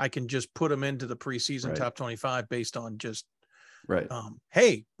I can just put them into the preseason top 25 based on just,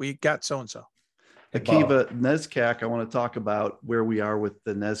 hey, we got so-and-so. Akiva, NESCAC, I want to talk about where we are with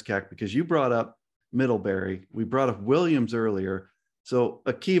the NESCAC, because you brought up Middlebury. We brought up Williams earlier. So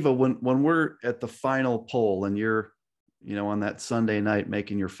Akiva, when we're at the final poll and you're, on that Sunday night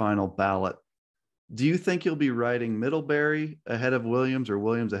making your final ballot, do you think you'll be writing Middlebury ahead of Williams or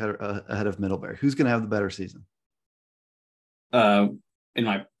Williams ahead of Middlebury? Who's going to have the better season? In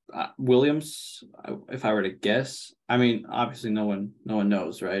my Williams, if I were to guess, I mean, obviously no one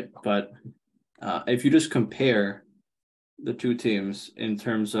knows, right? But if you just compare the two teams in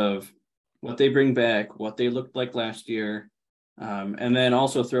terms of what they bring back, what they looked like last year, and then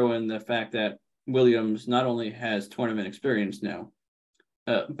also throw in the fact that Williams not only has tournament experience now,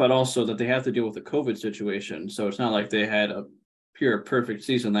 but also that they have to deal with the COVID situation. So it's not like they had a pure perfect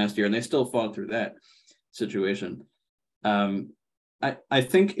season last year and they still fought through that situation. I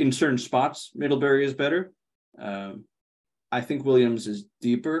think in certain spots, Middlebury is better. I think Williams is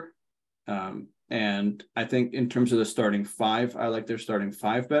deeper. And I think in terms of the starting 5, I like their starting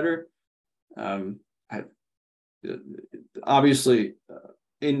 5 better. Obviously,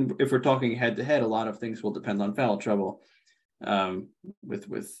 if we're talking head to head, a lot of things will depend on foul trouble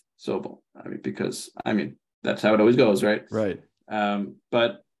with Sobel. Because that's how it always goes, right? Right.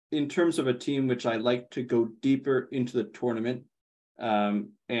 But in terms of a team which I like to go deeper into the tournament,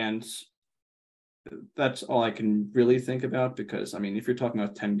 and that's all I can really think about, because if you're talking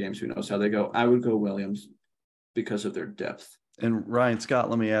about 10 games, who knows how they go, I would go Williams because of their depth. And Ryan Scott,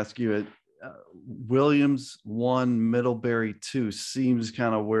 let me ask you, Williams 1, Middlebury 2 seems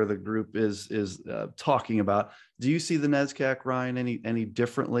kind of where the group is talking about. Do you see the NESCAC, Ryan, any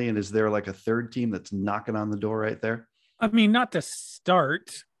differently? And is there like a third team that's knocking on the door right there? I mean, not to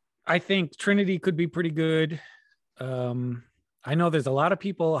start. I think Trinity could be pretty good. I know there's a lot of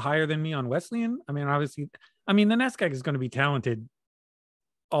people higher than me on Wesleyan. I mean, obviously, the NESCAC is going to be talented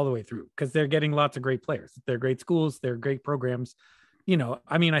all the way through because they're getting lots of great players. They're great schools. They're great programs.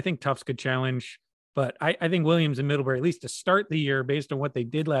 I think Tufts could challenge, but I think Williams and Middlebury, at least to start the year based on what they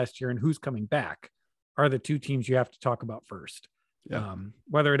did last year and who's coming back, are the two teams you have to talk about first. Yeah.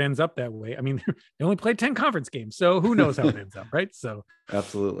 Whether it ends up that way. I mean, they only played 10 conference games, so who knows how it ends up, right? So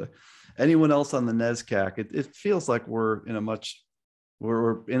absolutely. Anyone else on the NESCAC? It feels like we're in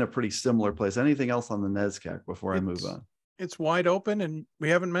a pretty similar place. Anything else on the NESCAC before I move on? It's wide open, and we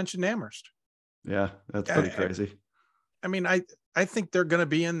haven't mentioned Amherst. Yeah, that's pretty crazy. I mean, I think they're going to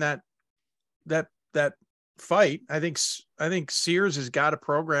be in that fight. I think Sears has got a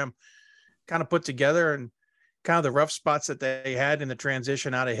program kind of put together, and kind of the rough spots that they had in the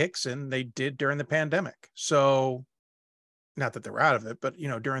transition out of Hickson, they did during the pandemic. So not that they were out of it, but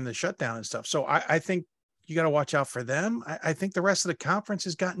during the shutdown and stuff. So I think you got to watch out for them. I think the rest of the conference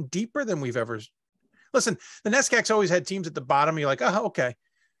has gotten deeper than we've ever. Listen, the NESCAC's always had teams at the bottom. You're like, oh, okay.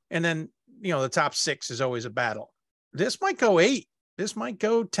 And then, the top 6 is always a battle. This might go 8. This might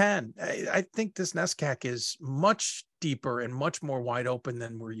go 10. I think this NESCAC is much deeper and much more wide open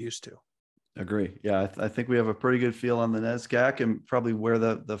than we're used to. Agree. Yeah, I think we have a pretty good feel on the NESCAC and probably where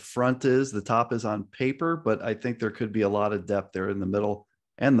the front is. The top is on paper, but I think there could be a lot of depth there in the middle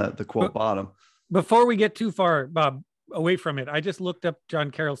and the quote bottom. Before we get too far, Bob, away from it, I just looked up John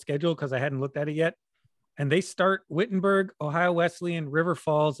Carroll's schedule because I hadn't looked at it yet. And they start Wittenberg, Ohio Wesleyan, River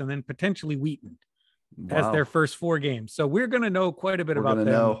Falls, and then potentially Wheaton as their first 4 games. So we're going to know quite a bit about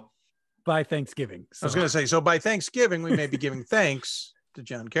them by Thanksgiving. So. I was going to say, so by Thanksgiving, we may be giving thanks to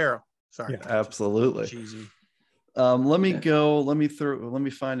John Carroll. Sorry. Yeah, absolutely. Cheesy. Let me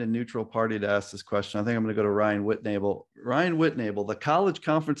find a neutral party to ask this question. I think I'm going to go to Ryan Whitnable. Ryan Whitnable, the College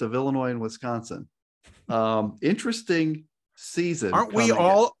Conference of Illinois and Wisconsin. Interesting season. Aren't we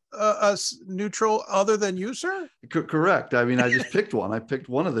all neutral other than you, sir? Correct. I mean, I just picked one. I picked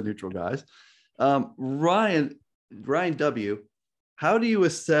one of the neutral guys. Ryan W., how do you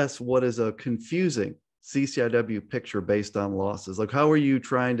assess what is a confusing CCIW picture based on losses? Like, how are you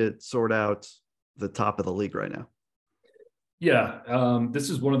trying to sort out the top of the league right now? Yeah, this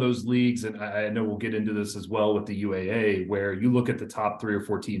is one of those leagues, and I know we'll get into this as well with the UAA, where you look at the top 3 or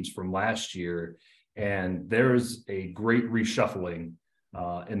 4 teams from last year, and there's a great reshuffling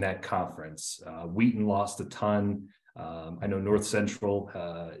in that conference. Wheaton lost a ton. I know North Central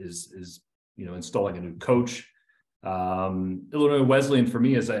is installing a new coach. Illinois Wesleyan, for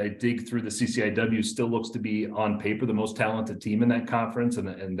me, as I dig through the CCIW, still looks to be on paper the most talented team in that conference,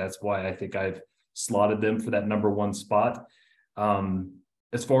 and that's why I think I've slotted them for that number 1 spot.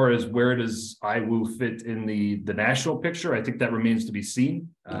 As far as where does IWU fit in the national picture, I think that remains to be seen.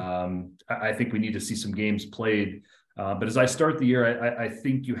 I think we need to see some games played. But as I start the year, I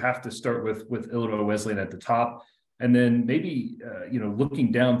think you have to start with Illinois Wesleyan at the top, and then maybe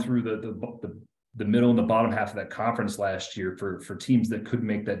looking down through the middle and the bottom half of that conference last year for teams that could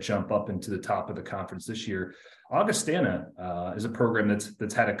make that jump up into the top of the conference this year. Augustana is a program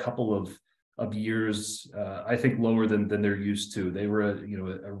that's had a couple of years, I think, lower than they're used to. They were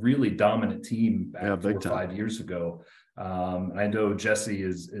a really dominant team back 4 or 5 years ago. I know Jesse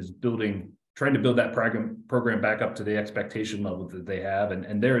is trying to build that program back up to the expectation level that they have,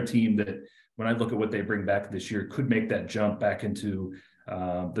 and they're a team that, when I look at what they bring back this year, could make that jump back into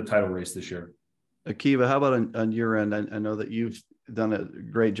the title race this year. Akiva, how about on your end? I know that you've done a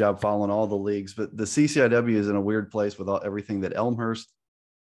great job following all the leagues, but the CCIW is in a weird place with everything that Elmhurst,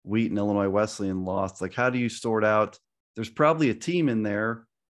 Wheaton, Illinois Wesleyan lost. Like, how do you sort out? There's probably a team in there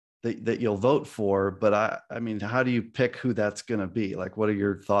that you'll vote for, but I mean, how do you pick who that's going to be? Like, what are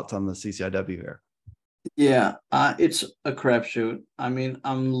your thoughts on the CCIW here? Yeah, it's a crapshoot. I mean,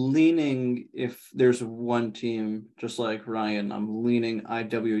 I'm leaning, if there's one team, just like Ryan, I'm leaning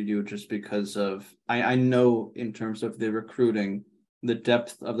IWU just because of, I know in terms of the recruiting, the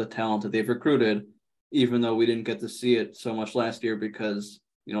depth of the talent that they've recruited, even though we didn't get to see it so much last year because,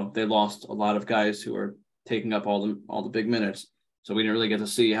 they lost a lot of guys who are taking up all the big minutes. So we didn't really get to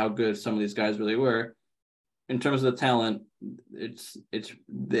see how good some of these guys really were. In terms of the talent, it's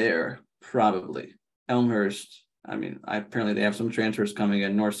there, probably. Elmhurst, I mean, apparently they have some transfers coming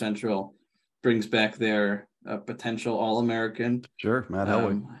in. North Central brings back their potential All-American. Sure, Matt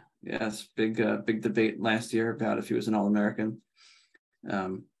Helwig. Yes, big debate last year about if he was an All-American.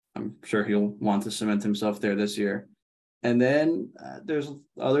 I'm sure he'll want to cement himself there this year. And then there's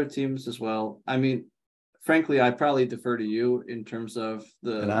other teams as well. I mean, frankly, I probably defer to you in terms of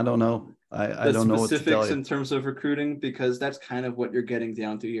and I don't know. I don't know what to tell specifics you. in terms of recruiting, because that's kind of what you're getting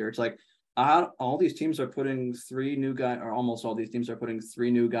down to here. It's like all these teams are putting 3 new guys, or almost all these teams are putting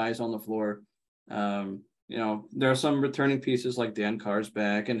 3 new guys on the floor. You know, there are some returning pieces like Dan Carr's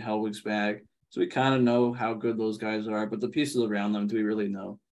back and Helwig's back, so we kind of know how good those guys are. But the pieces around them, do we really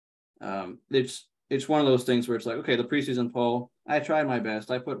know? It's one of those things where it's like, okay, the preseason poll, I tried my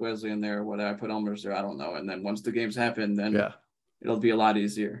best. I put Wesley in there, whether I put Elmers there, I don't know. And then once the games happen, then it'll be a lot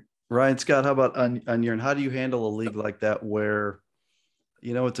easier. Ryan, Scott, how about on your end? How do you handle a league like that where,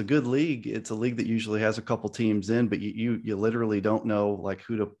 you know, it's a good league. It's a league that usually has a couple teams in, but you literally don't know like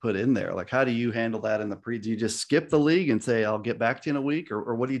who to put in there. Like, how do you handle that in the pre? Do you just skip the league and say, I'll get back to you in a week,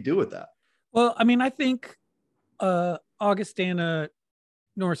 or what do you do with that? Well, I mean, I think Augustana,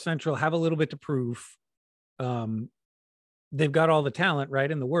 North Central have a little bit to prove. They've got all the talent,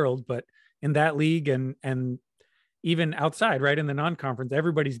 right, in the world, but in that league and even outside, right, in the non-conference,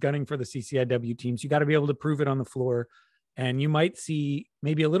 everybody's gunning for the CCIW teams. You got to be able to prove it on the floor. And you might see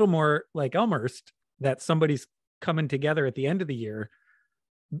maybe a little more like Elmhurst, that somebody's coming together at the end of the year,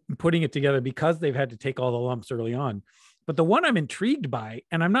 putting it together because they've had to take all the lumps early on. But the one I'm intrigued by,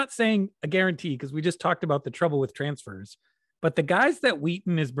 and I'm not saying a guarantee because we just talked about the trouble with transfers, but the guys that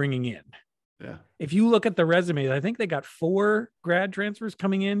Wheaton is bringing in, if you look at the resumes, I think they got 4 grad transfers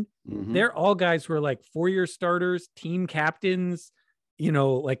coming in. Mm-hmm. They're all guys who are like 4-year starters, team captains, you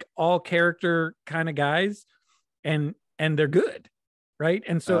know, like all character kind of guys. And they're good, right?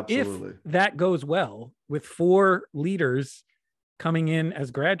 And so Absolutely. If that goes well with 4 leaders coming in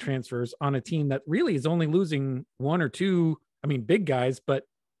as grad transfers on a team that really is only losing 1 or 2, I mean, big guys, but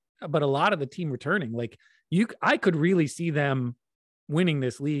a lot of the team returning, like I could really see them winning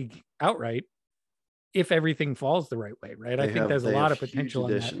this league outright if everything falls the right way, right? I think there's a lot of potential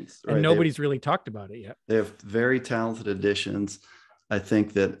in that, and nobody's really talked about it yet. They have very talented additions. I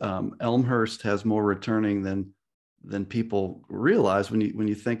think that Elmhurst has more returning than people realize when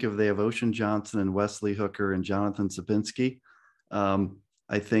you think of, they have Ocean Johnson and Wesley Hooker and Jonathan Sapinski.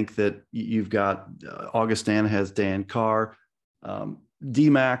 I think that you've got Augustana has Dan Carr,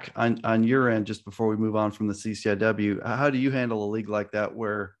 DMAC on your end. Just before we move on from the CCIW, how do you handle a league like that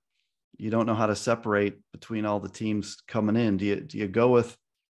where you don't know how to separate between all the teams coming in? Do you go with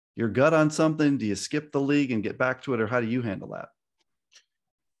your gut on something? Do you skip the league and get back to it, or how do you handle that?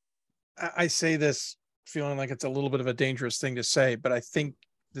 I say this feeling like it's a little bit of a dangerous thing to say, but I think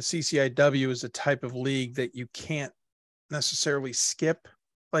the CCIW is a type of league that you can't necessarily skip.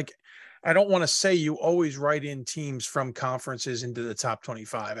 Like, I don't want to say you always write in teams from conferences into the top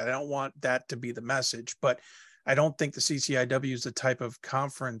 25. I don't want that to be the message, but I don't think the CCIW is the type of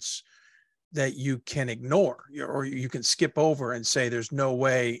conference that you can ignore or you can skip over and say, there's no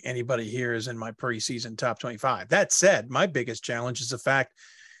way anybody here is in my preseason top 25. That said, my biggest challenge is the fact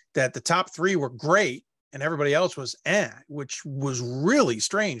that the top 3 were great and everybody else was which was really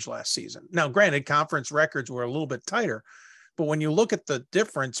strange last season. Now, granted, conference records were a little bit tighter, but when you look at the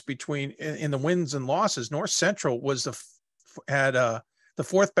difference between in the wins and losses, North Central was had the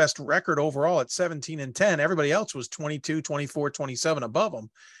 4th best record overall at 17-10. Everybody else was 22, 24, 27 above them,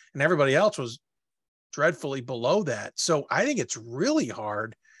 and everybody else was dreadfully below that. So I think it's really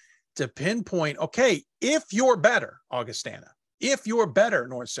hard to pinpoint, okay, if you're better, Augustana, if you're better,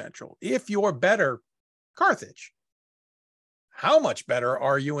 North Central, if you're better, Carthage, how much better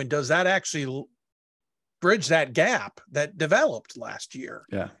are you? And does that actually bridge that gap that developed last year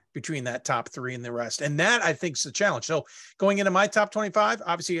between that top 3 and the rest? And that, I think, is the challenge. So going into my top 25,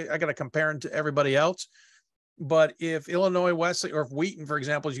 obviously I got to compare them to everybody else. But if Illinois Wesley, or if Wheaton, for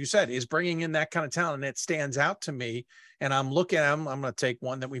example, as you said, is bringing in that kind of talent and it stands out to me, and I'm looking at them, I'm going to take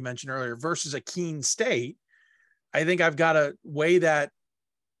one that we mentioned earlier versus a Keene State, I think I've got to weigh that,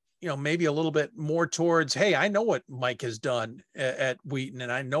 you know, maybe a little bit more towards, hey, I know what Mike has done at Wheaton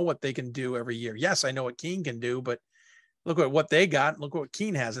and I know what they can do every year. Yes, I know what Keene can do, but look at what they got. Look what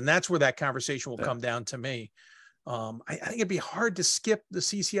Keene has. And that's where that conversation will come down to me. I think it'd be hard to skip the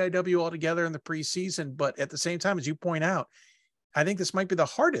CCIW altogether in the preseason, but at the same time, as you point out, I think this might be the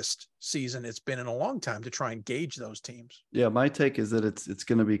hardest season it's been in a long time to try and gauge those teams. Yeah, my take is that it's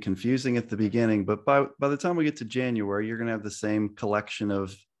going to be confusing at the beginning, but by the time we get to January, you're going to have the same collection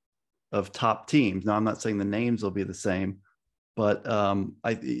of top teams. Now, I'm not saying the names will be the same, but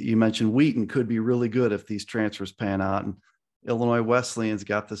you mentioned Wheaton could be really good if these transfers pan out, and Illinois Wesleyan's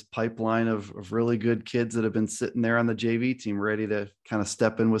got this pipeline of really good kids that have been sitting there on the JV team ready to kind of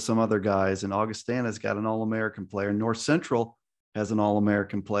step in with some other guys, and Augustana's got an All-American player. North Central has an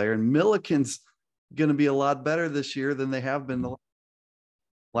All-American player, and Milliken's going to be a lot better this year than they have been the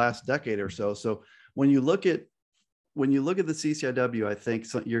last decade or so. So when you look at the CCIW, I think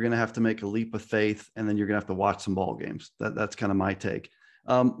you're going to have to make a leap of faith, and then you're going to have to watch some ball games. That's kind of my take.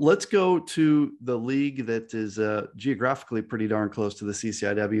 Let's go to the league that is geographically pretty darn close to the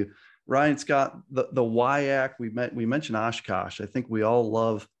CCIW. Ryan, Scott, the WIAC, we mentioned Oshkosh. I think we all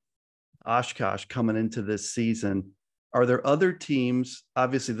love Oshkosh coming into this season. Are there other teams?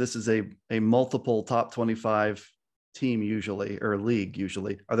 Obviously, this is a multiple top 25 team usually, or league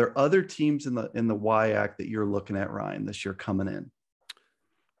usually. Are there other teams in the WIAC that you're looking at, Ryan, this year coming in?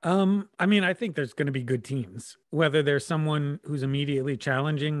 I mean, I think there's going to be good teams. Whether there's someone who's immediately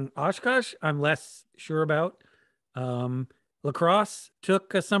challenging Oshkosh, I'm less sure about. Lacrosse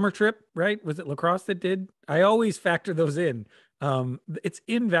took a summer trip, right? Was it Lacrosse that did? I always factor those in. It's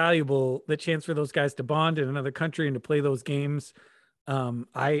invaluable, the chance for those guys to bond in another country and to play those games.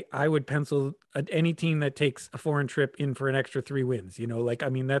 I would pencil any team that takes a foreign trip in for an extra 3 wins, I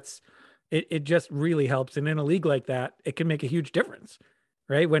mean, that's, it just really helps. And in a league like that, it can make a huge difference,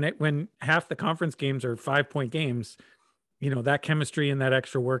 right? When half the conference games are 5-point games, that chemistry and that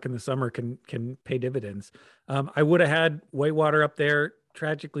extra work in the summer can pay dividends. I would have had Whitewater up there.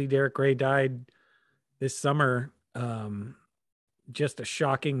 Tragically, Derek Gray died this summer. Just a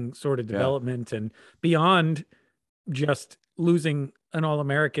shocking sort of development, and beyond just losing an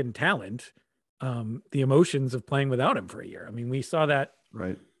All-American talent, the emotions of playing without him for a year. I mean, we saw that,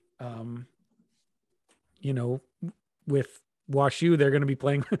 right. With WashU, they're going to be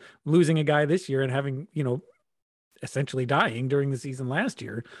playing, losing a guy this year and having, essentially dying during the season last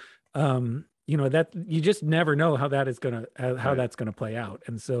year. That you just never know how that is going to, how that's going to play out.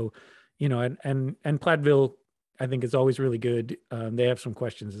 And so, and Platteville, I think, is always really good. They have some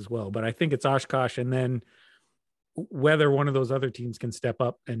questions as well, but I think it's Oshkosh, and then whether one of those other teams can step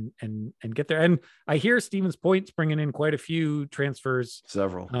up and get there. And I hear Stevens Point's bringing in quite a few transfers,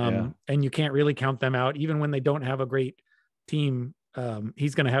 several, and you can't really count them out. Even when they don't have a great team,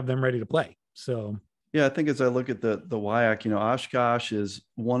 he's going to have them ready to play. So, yeah, I think as I look at the WIAC, Oshkosh is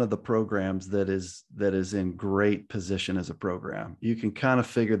one of the programs that is in great position as a program. You can kind of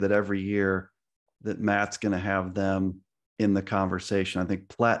figure that every year that Matt's going to have them in the conversation. I think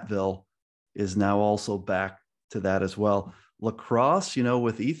Platteville is now also back to that as well. Lacrosse,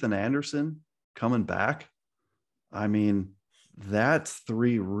 with Ethan Anderson coming back, I mean, that's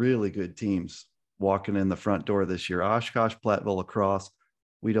 3 really good teams walking in the front door this year. Oshkosh, Platteville, Lacrosse.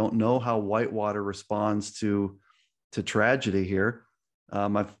 We don't know how Whitewater responds to tragedy here.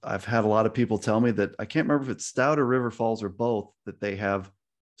 I've had a lot of people tell me that, I can't remember if it's Stout or River Falls or both, that they have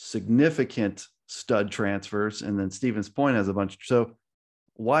significant stud transfers, and then Stevens Point has a bunch. So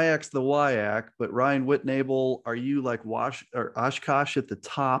WIAC's the WIAC, but Ryan, Whitnable, are you like Oshkosh at the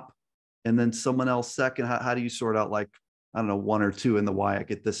top and then someone else second? How do you sort out, like, I don't know, 1 or 2 in the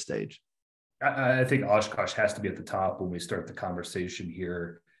WIAC at this stage? I think Oshkosh has to be at the top when we start the conversation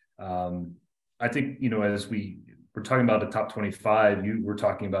here. I think, as we're talking about the top 25, we're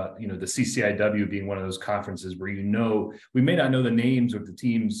talking about, the CCIW being one of those conferences where, we may not know the names of the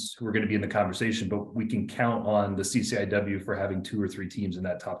teams who are going to be in the conversation, but we can count on the CCIW for having 2 or 3 teams in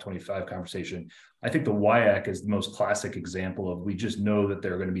that top 25 conversation. I think the WIAC is the most classic example of, we just know that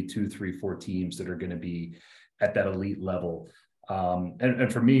there are going to be 2, 3, 4 teams that are going to be at that elite level.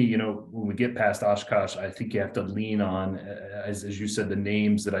 And for me, when we get past Oshkosh, I think you have to lean on, as you said, the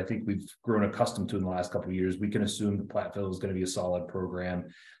names that I think we've grown accustomed to in the last couple of years. We can assume that Platteville is going to be a solid program.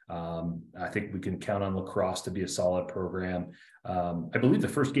 I think we can count on Lacrosse to be a solid program. I believe the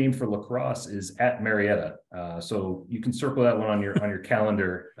first game for Lacrosse is at Marietta. So you can circle that one on your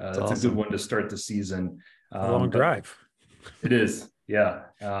calendar. That's awesome. A good one to start the season. A long drive. It is. Yeah.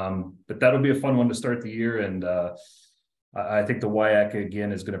 But that'll be a fun one to start the year. And, I think the WIAC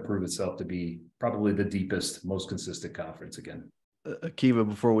again is going to prove itself to be probably the deepest, most consistent conference again. Akiva,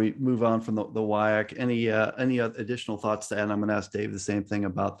 before we move on from the WIAC, any additional thoughts to add? I'm going to ask Dave the same thing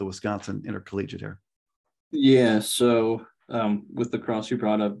about the Wisconsin Intercollegiate here. Yeah, so with lacrosse, you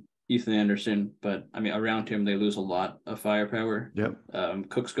brought up Ethan Anderson, but I mean, around him, they lose a lot of firepower. Yep.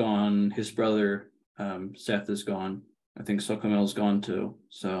 Cook's gone, his brother, Seth is gone. I think Sokomel's gone too.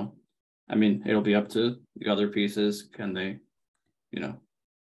 So, I mean, it'll be up to the other pieces. Can they,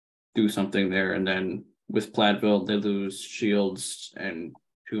 do something there? And then with Platteville, they lose Shields and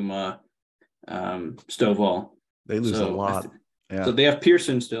Kuma, Stovall. They lose a lot. Yeah. So they have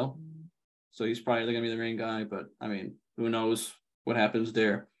Pearson still. So he's probably going to be the main guy, but I mean, who knows what happens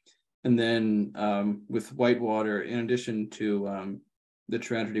there. And then with Whitewater, in addition to the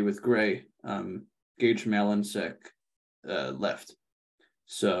tragedy with Gray, Gage Malinsek left.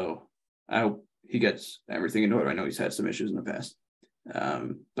 So I hope he gets everything in order. I know he's had some issues in the past,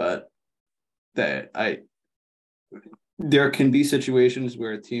 but there can be situations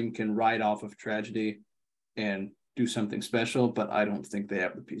where a team can ride off of tragedy and do something special, but I don't think they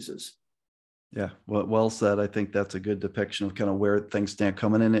have the pieces. Yeah, well said. I think that's a good depiction of kind of where things stand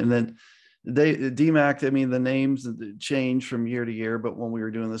coming in. And then DMAC, I mean, the names change from year to year, but when we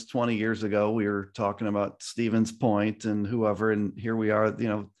were doing this 20 years ago, we were talking about Stevens Point and whoever, and here we are, you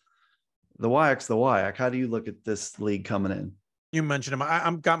know, the WIAC's the WIAC. How do you look at this league coming in? You mentioned him.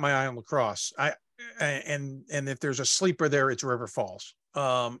 I'm got my eye on lacrosse. And if there's a sleeper there, it's River Falls.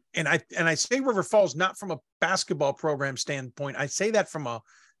 And I say River Falls not from a basketball program standpoint. I say that from a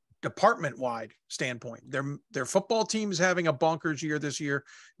department-wide standpoint. Their football team is having a bonkers year this year.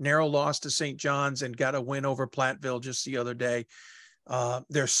 Narrow loss to St. John's and got a win over Platteville just the other day.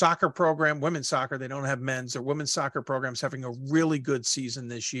 Their soccer program, women's soccer, they don't have men's. Their women's soccer program's having a really good season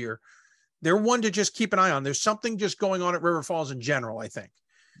this year. They're one to just keep an eye on. There's something just going on at River Falls in general, I think.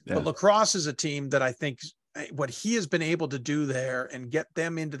 Yeah. But lacrosse is a team that I think what he has been able to do there and get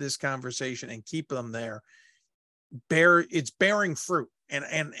them into this conversation and keep them there, it's bearing fruit.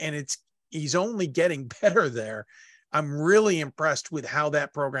 And he's only getting better there. I'm really impressed with how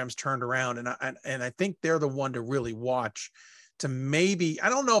that program's turned around. And I think they're the one to really watch to maybe, I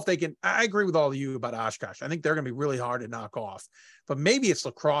don't know if they can, I agree with all of you about Oshkosh. I think they're going to be really hard to knock off, but maybe it's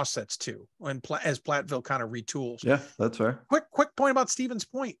lacrosse that's two as Platteville kind of retools. Yeah, that's fair. Quick point about Stevens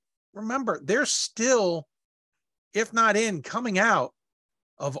Point. Remember, they're still, if not coming out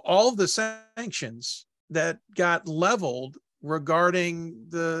of all the sanctions that got leveled regarding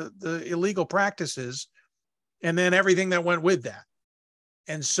the illegal practices and then everything that went with that.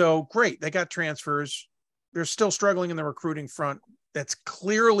 And so great, they got transfers. They're still struggling in the recruiting front. That's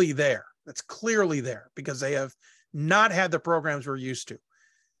clearly there because they have not had the programs we're used to.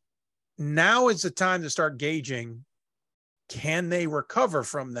 Now is the time to start gauging, can they recover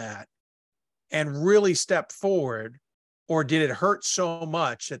from that and really step forward, or did it hurt so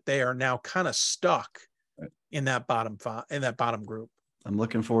much that they are now kind of stuck in that bottom group? I'm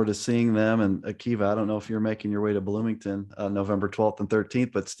looking forward to seeing them. And Akiva, I don't know if you're making your way to Bloomington November 12th and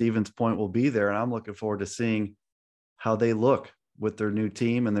 13th, but Stevens Point will be there. And I'm looking forward to seeing how they look with their new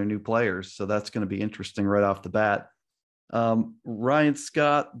team and their new players. So that's going to be interesting right off the bat. Ryan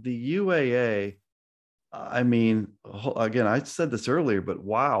Scott, the UAA, I mean, again, I said this earlier, but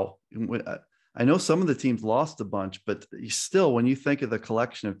wow. I know some of the teams lost a bunch, but still, when you think of the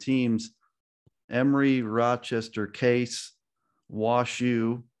collection of teams, Emory, Rochester, Case,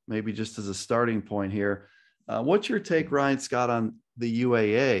 WashU, maybe just as a starting point here. What's your take, Ryan Scott, on the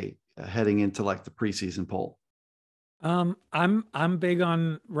UAA heading into like the preseason poll? I'm big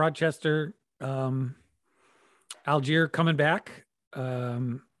on Rochester, Algier coming back. A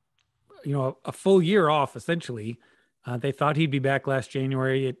full year off essentially. They thought he'd be back last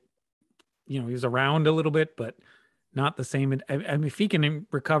January. He was around a little bit, but not the same. I mean, if he can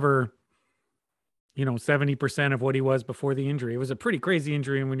recover 70% of what he was before the injury. It was a pretty crazy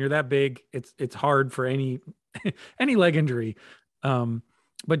injury. And when you're that big, it's hard for any leg injury.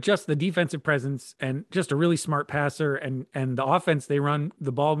 But just the defensive presence and just a really smart passer and the offense, they run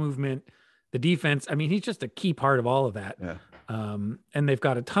the ball movement, the defense. I mean, he's just a key part of all of that. Yeah. And they've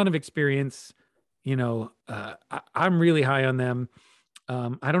got a ton of experience. I'm really high on them.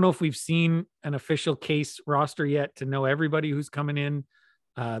 I don't know if we've seen an official Case roster yet to know everybody who's coming in.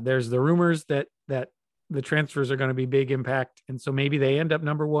 There's the rumors that the transfers are going to be big impact. And so maybe they end up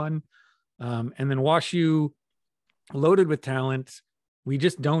number one. And then WashU loaded with talent. We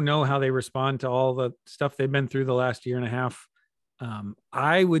just don't know how they respond to all the stuff they've been through the last year and a half.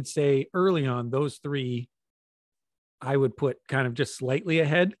 I would say early on, those three, I would put kind of just slightly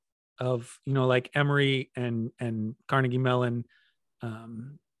ahead of, like Emory and Carnegie Mellon.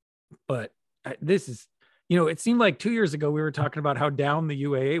 But this is, it seemed like 2 years ago, we were talking about how down the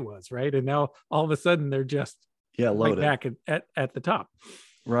UAA was, right? And now all of a sudden they're just loaded right back at the top.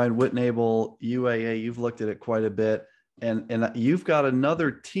 Ryan, Whitnable, UAA, you've looked at it quite a bit. And you've got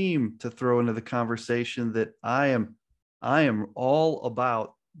another team to throw into the conversation that I am all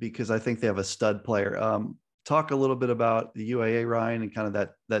about because I think they have a stud player. Talk a little bit about the UAA, Ryan, and kind of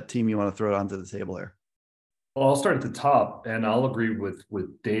that team you want to throw onto the table there. Well, I'll start at the top, and I'll agree with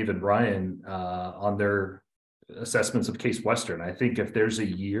Dave and Ryan on their assessments of Case Western. I think if there's a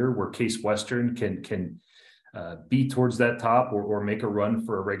year where Case Western can be towards that top or make a run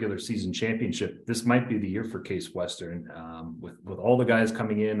for a regular season championship, this might be the year for Case Western. With all the guys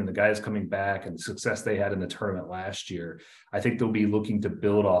coming in and the guys coming back and the success they had in the tournament last year, I think they'll be looking to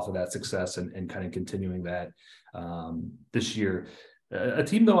build off of that success and kind of continuing that this year. A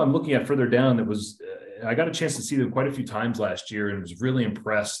team, though, I'm looking at further down that was I got a chance to see them quite a few times last year and was really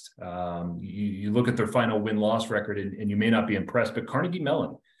impressed. You look at their final win-loss record and you may not be impressed, but Carnegie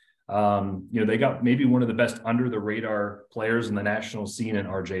Mellon, they got maybe one of the best under the radar players in the national scene in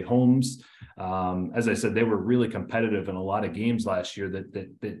RJ Holmes. As I said, they were really competitive in a lot of games last year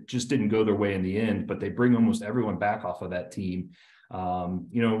that just didn't go their way in the end, but they bring almost everyone back off of that team.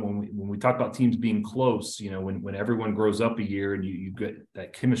 When we talk about teams being close, when everyone grows up a year and you get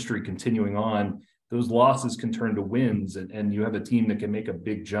that chemistry continuing on, those losses can turn to wins and you have a team that can make a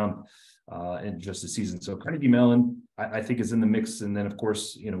big jump in just a season. So Carnegie Mellon, I think, is in the mix. And then, of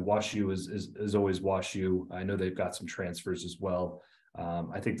course, WashU is always WashU. I know they've got some transfers as well.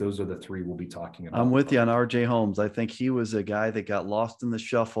 I think those are the three we'll be talking about. I'm with you on RJ Holmes. I think he was a guy that got lost in the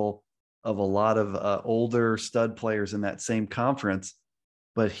shuffle of a lot of older stud players in that same conference,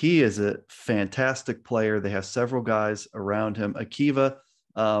 but he is a fantastic player. They have several guys around him. Akiva,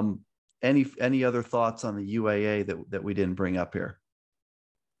 any other thoughts on the UAA that we didn't bring up here?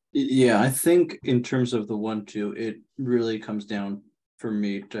 Yeah, I think in terms of the 1-2, it really comes down for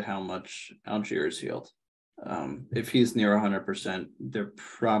me to how much Algier is healed. If he's near 100%, they're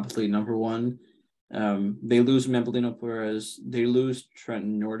probably number one. They lose Membelino Perez. They lose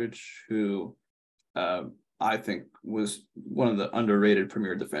Trenton Nordich, who I think was one of the underrated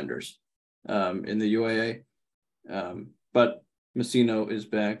premier defenders in the UAA. But Messino is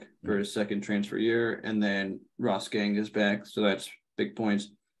back for his second transfer year, and then Ross Gang is back, so that's big points.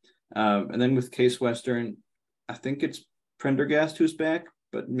 And then with Case Western, I think it's Prendergast who's back,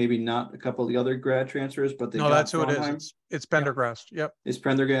 but maybe not a couple of the other grad transfers. But that's who it is. It's Prendergast. Yep, it's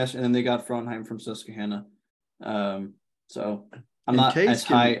Prendergast, and then they got Frauenheim from Susquehanna. So I'm not as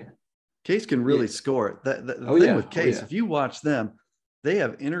high. Case can really score. The thing with Case, if you watch them, they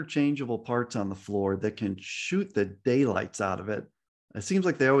have interchangeable parts on the floor that can shoot the daylights out of it. It seems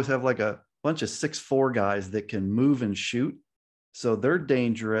like they always have like a bunch of 6'4" guys that can move and shoot. So they're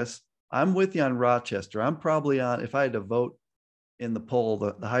dangerous. I'm with you on Rochester. I'm probably on, if I had to vote in the poll,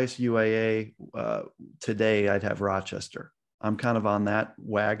 the highest UAA today, I'd have Rochester. I'm kind of on that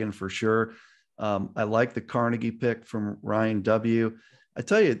wagon for sure. I like the Carnegie pick from Ryan W. I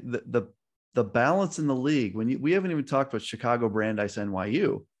tell you, the balance in the league, we haven't even talked about Chicago, Brandeis,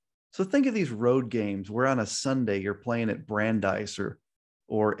 NYU. So think of these road games where on a Sunday you're playing at Brandeis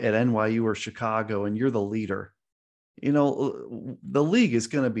or at NYU or Chicago, and you're the leader. The league is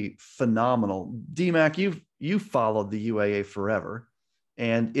going to be phenomenal. DMAC, you've followed the UAA forever,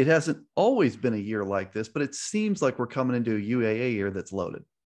 and it hasn't always been a year like this, but it seems like we're coming into a UAA year that's loaded.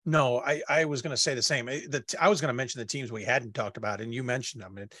 No, I was going to say the same. I was going to mention the teams we hadn't talked about, and you mentioned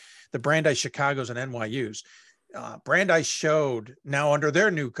them. The Brandeis, Chicago's, and NYU's. Brandeis showed now under their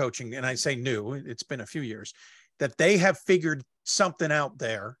new coaching, and I say new, it's been a few years, that they have figured something out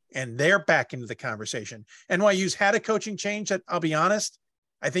there, and they're back into the conversation. NYU's had a coaching change that, I'll be honest,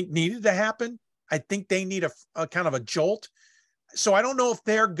 I think needed to happen. I think they need a kind of a jolt. So I don't know if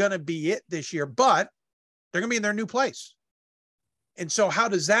they're going to be it this year, but they're going to be in their new place. And so how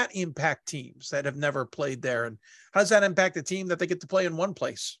does that impact teams that have never played there? And how does that impact a team that they get to play in one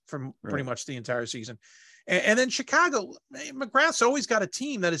place for pretty much the entire season? And then Chicago, McGrath's always got a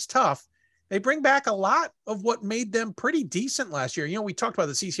team that is tough. They bring back a lot of what made them pretty decent last year. We talked about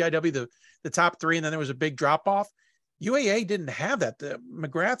the CCIW, the top three, and then there was a big drop off. UAA didn't have that. The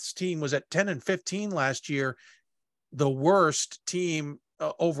McGrath's team was at 10-15 last year, the worst team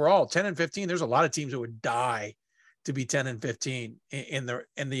overall. 10-15. There's a lot of teams that would die to be 10-15 in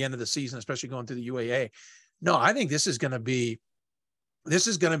the end of the season, especially going through the UAA. No, I think this is going to be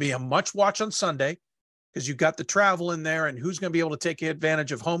a much watch on Sunday, because you've got the travel in there, and who's going to be able to take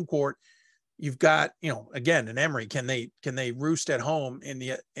advantage of home court. You've got, again, in Emory, can they roost at home in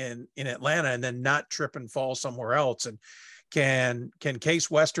Atlanta and then not trip and fall somewhere else? And can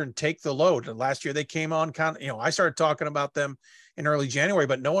Case Western take the load? Last year they came on I started talking about them in early January,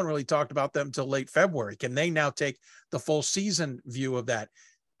 but no one really talked about them until late February. Can they now take the full season view of that?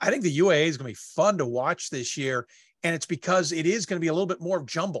 I think the UAA is going to be fun to watch this year. And it's because it is going to be a little bit more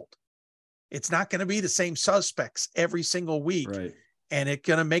jumbled. It's not going to be the same suspects every single week. Right. And it's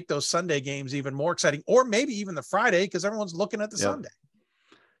going to make those Sunday games even more exciting, or maybe even the Friday, because everyone's looking at the Sunday.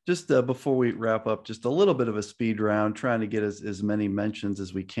 Just before we wrap up, just a little bit of a speed round, trying to get as many mentions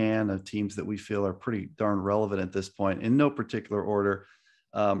as we can of teams that we feel are pretty darn relevant at this point, in no particular order.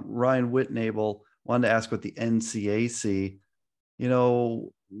 Ryan Whitnable, wanted to ask about the NCAC. You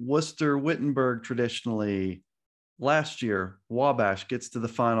know, Worcester, Wittenberg traditionally. Last year, Wabash gets to the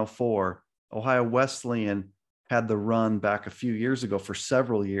Final Four. Ohio Wesleyan had the run back a few years ago for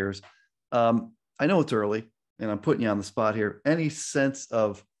several years. I know it's early, and I'm putting you on the spot here. Any sense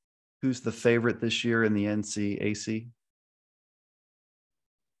of who's the favorite this year in the NCAC?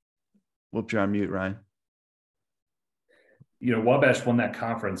 Whoop, you're on mute, Ryan. You know, Wabash won that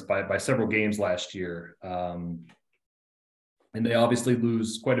conference by several games last year. And they obviously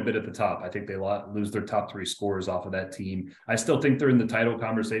lose quite a bit at the top. I think they lose their top 3 scorers off of that team. I still think they're in the title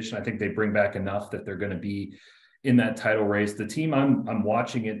conversation. I think they bring back enough that they're going to be in that title race. The team I'm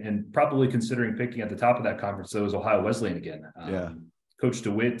watching it and probably considering picking at the top of that conference, though, is Ohio Wesleyan again. Coach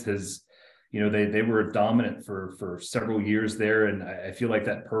DeWitt has, you know, they were dominant for several years there. And I feel like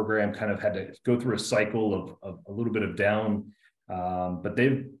that program kind of had to go through a cycle of a little bit of down. But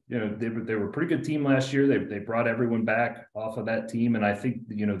they were a pretty good team last year. They brought everyone back off of that team. And I think,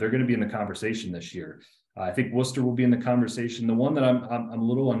 you know, they're going to be in the conversation this year. I think Worcester will be in the conversation. The one that I'm a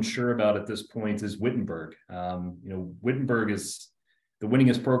little unsure about at this point is Wittenberg. You know, Wittenberg is the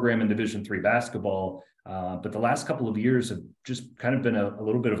winningest program in Division III basketball. But the last couple of years have just kind of been a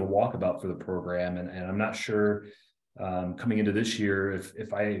little bit of a walkabout for the program. And I'm not sure coming into this year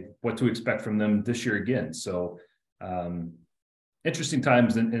what to expect from them this year again. So interesting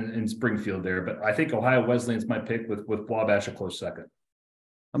times in Springfield there, but I think Ohio Wesleyan's my pick with Wabash a close second.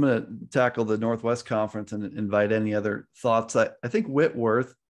 I'm going to tackle the Northwest Conference and invite any other thoughts. I think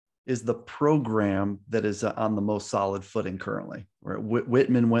Whitworth is the program that is on the most solid footing currently. Where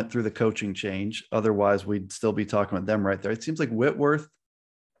Whitman went through the coaching change. Otherwise, we'd still be talking about them right there. It seems like Whitworth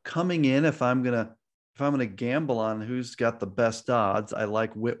coming in. If I'm gonna gamble on who's got the best odds, I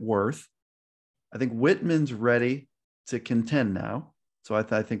like Whitworth. I think Whitman's ready to contend now. So I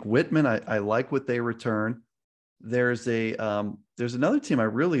think Whitman. I like what they return. There's another team I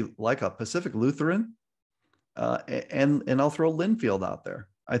really like, a Pacific Lutheran, and I'll throw Linfield out there.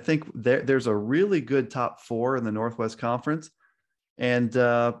 I think there's a really good top 4 in the Northwest Conference, and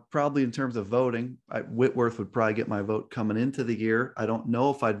probably in terms of voting, Whitworth would probably get my vote coming into the year. I don't know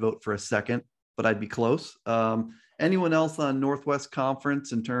if I'd vote for a second, but I'd be close. Anyone else on Northwest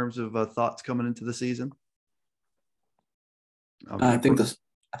Conference in terms of thoughts coming into the season? I think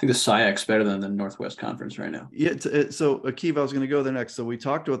the SCIAC's better than the Northwest Conference right now. Yeah. So Akiva, I was going to go there next. So we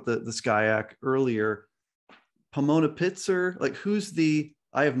talked about the SCIAC earlier. Pomona Pitzer, like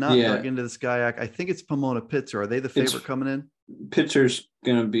I have not dug into the SCIAC. I think it's Pomona Pitzer. Are they the favorite coming in? Pitzer's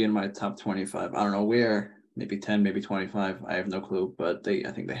going to be in my top 25. I don't know where, maybe 10, maybe 25. I have no clue, but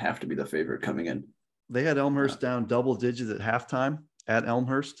I think they have to be the favorite coming in. They had Elmhurst down double digits at halftime at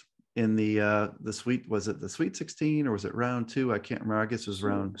Elmhurst. In the Sweet, was it the Sweet 16 or was it round 2? I can't remember. I guess it was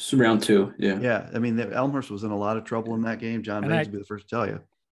round 2. Yeah. Yeah. I mean, Elmhurst was in a lot of trouble in that game. John Baines would be the first to tell you.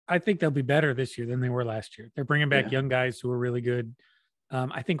 I think they'll be better this year than they were last year. They're bringing back young guys who are really good.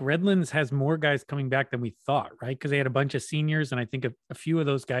 I think Redlands has more guys coming back than we thought, right? Because they had a bunch of seniors, and I think a few of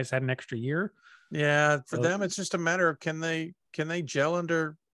those guys had an extra year. Yeah, for them, it's just a matter of can they gel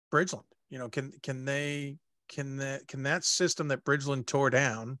under Bridgeland? You know, can that system that Bridgeland tore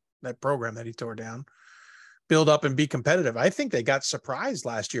down, that program that he tore down, build up and be competitive? I think they got surprised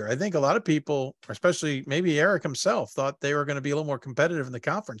last year. I think a lot of people, especially maybe Eric himself, thought they were going to be a little more competitive in the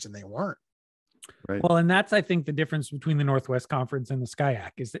conference, and they weren't. Right. Well, and that's, I think, the difference between the Northwest Conference and the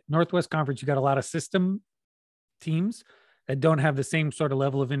SCIAC is that Northwest Conference, you got a lot of system teams that don't have the same sort of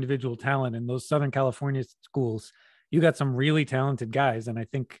level of individual talent. In those Southern California schools, you got some really talented guys. And I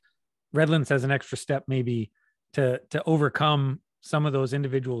think Redlands has an extra step maybe to overcome some of those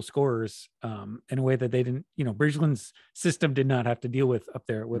individual scorers in a way that they didn't, Bridgeland's system did not have to deal with up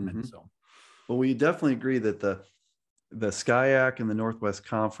there at Whitman. Mm-hmm. So, well, we definitely agree that the SCIAC and the Northwest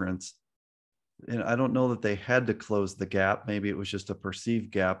Conference, and I don't know that they had to close the gap. Maybe it was just a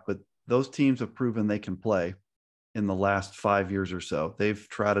perceived gap, but those teams have proven they can play in the last 5 years or so. They've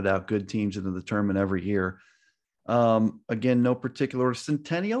trotted out good teams into the tournament every year. Again, no particular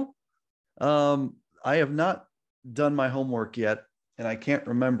Centennial. I have not done my homework yet, and I can't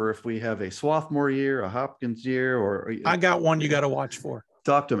remember if we have a Swarthmore year, a Hopkins year, or I got one you got to watch for.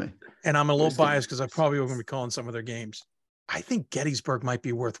 Talk to me. And I'm a little biased because I probably going to be calling some of their games. I think Gettysburg might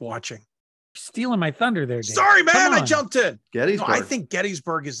be worth watching. Stealing my thunder there, Dave. Sorry, man, I jumped in. Gettysburg. No, I think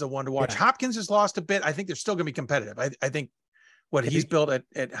Gettysburg is the one to watch. Yeah. Hopkins has lost a bit. I think they're still going to be competitive. I think what he's built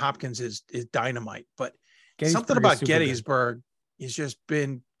at Hopkins is dynamite. But something about Gettysburg has just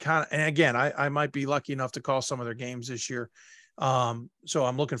been kind of, and again, I might be lucky enough to call some of their games this year. So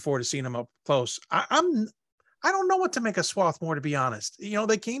I'm looking forward to seeing them up close. I'm I don't know what to make of Swarthmore, to be honest. You know,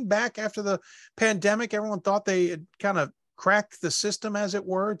 they came back after the pandemic. Everyone thought they had kind of cracked the system, as it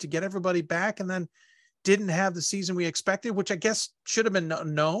were, to get everybody back, and then didn't have the season we expected, which I guess should have been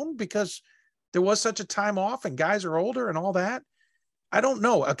known because there was such a time off and guys are older and all that. I don't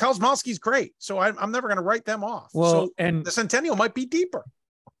know. Kosmowski's great, so I'm never going to write them off. Well, so, and the Centennial might be deeper.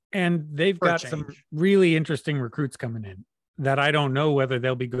 And they've got some really interesting recruits coming in that I don't know whether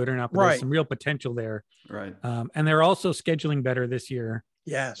they'll be good or not, but there's some real potential there. Right. And they're also scheduling better this year.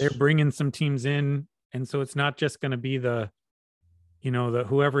 Yes. They're bringing some teams in. And so it's not just going to be the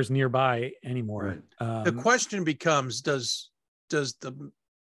whoever's nearby anymore. Right. The question becomes, does the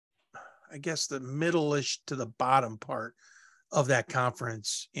middle-ish to the bottom part of that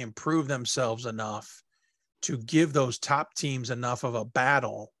conference improve themselves enough to give those top teams enough of a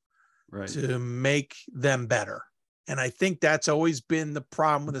battle to make them better? And I think that's always been the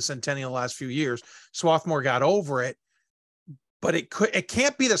problem with the Centennial the last few years. Swarthmore got over it, but it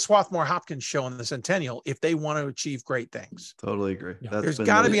can't be the Swarthmore Hopkins show in the Centennial if they want to achieve great things. Totally agree. Yeah. There's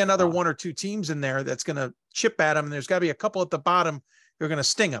got to be another one or two teams in there that's going to chip at them, and there's got to be a couple at the bottom who are going to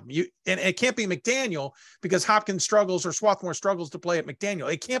sting them. And it can't be McDaniel because Hopkins struggles or Swarthmore struggles to play at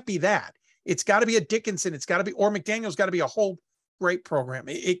McDaniel. It can't be that. It's got to be a Dickinson. It's got to be, or McDaniel's got to be a whole great program.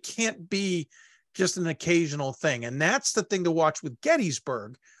 It can't be just an occasional thing. And that's the thing to watch with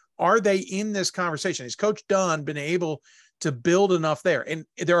Gettysburg. Are they in this conversation? Has Coach Dunn been able to build enough there? And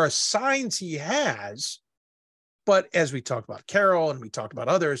there are signs he has, but as we talked about Carroll and we talked about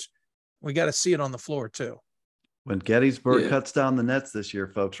others, we got to see it on the floor too. When Gettysburg cuts down the nets this year,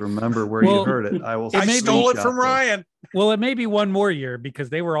 folks, remember where you heard it. I stole it from Ryan. Well, it may be one more year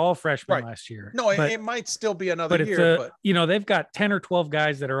because they were all freshmen last year. No, it might still be another year. But they've got 10 or 12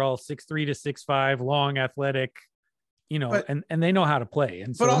 guys that are all 6'3" to 6'5", long, athletic, and they know how to play.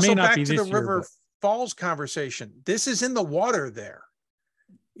 And so but it also may not back be to this the year, River Falls conversation. This is in the water there.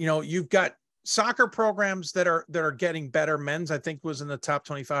 You've got soccer programs that are getting better. Men's, I think, was in the top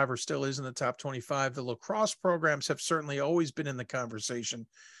 25 or still is in the top 25. The lacrosse programs have certainly always been in the conversation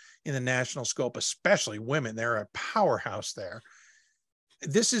in the national scope, especially women. They're a powerhouse there.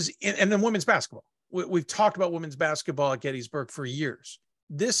 This is, and then women's basketball. We've talked about women's basketball at Gettysburg for years.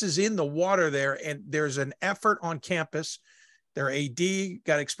 This is in the water there, and there's an effort on campus. Their AD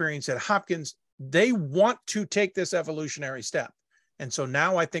got experience at Hopkins. They want to take this evolutionary step. And so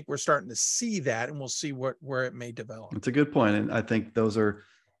now I think we're starting to see that, and we'll see where it may develop. It's a good point. And I think those are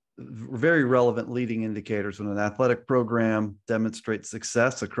very relevant leading indicators. When an athletic program demonstrates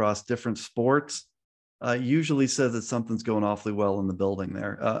success across different sports, usually says that something's going awfully well in the building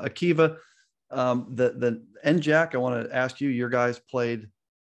there. Akiva, the NJAC, I want to ask you, your guys played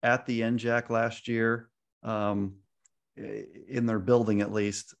at the NJAC last year, in their building at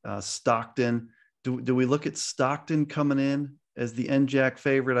least. Stockton, do we look at Stockton coming in as the NJAC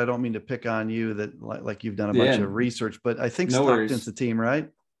favorite? I don't mean to pick on you that like you've done a bunch of research, but I think Stockton's the team, right?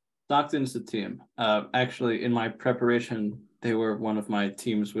 Stockton's the team. Actually, in my preparation, they were one of my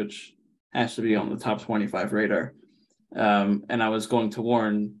teams, which has to be on the top 25 radar. And I was going to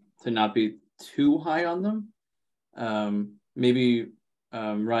warn to not be too high on them. Maybe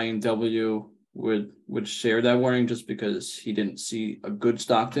Ryan W. would share that warning just because he didn't see a good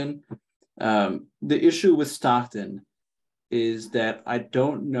Stockton. The issue with Stockton is that I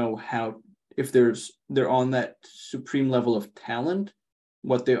don't know if they're on that supreme level of talent.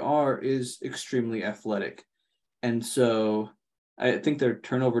 What they are is extremely athletic. And so I think their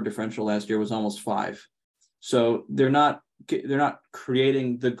turnover differential last year was almost 5. So they're not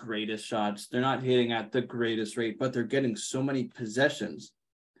creating the greatest shots. They're not hitting at the greatest rate, but they're getting so many possessions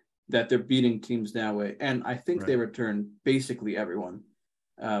that they're beating teams that way. And I think they return basically everyone.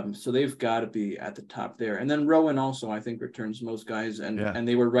 So they've got to be at the top there. And then Rowan also, I think, returns most guys, and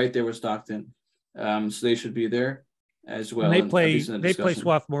they were right there with Stockton. So they should be there as well. And they play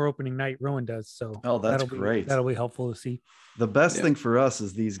Swarthmore opening night. Rowan does. So that's great. That'll be helpful to see. The best thing for us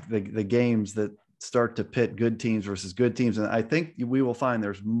is the games that start to pit good teams versus good teams. And I think we will find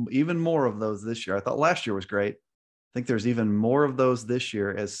there's even more of those this year. I thought last year was great. I think there's even more of those this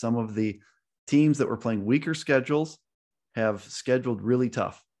year as some of the teams that were playing weaker schedules have scheduled really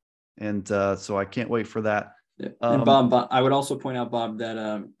tough. And so I can't wait for that. And Bob, I would also point out, Bob,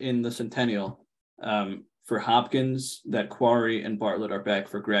 that in the Centennial, for Hopkins, that Quarry and Bartlett are back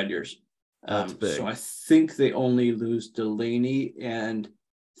for grad years. That's big. So I think they only lose Delaney, and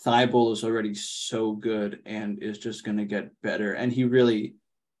Thibault is already so good and is just going to get better. And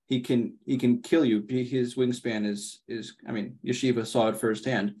he can kill you. His wingspan is I mean, Yeshiva saw it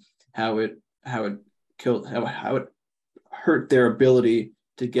firsthand how it hurt their ability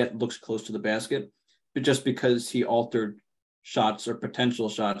to get looks close to the basket. just because he altered shots or potential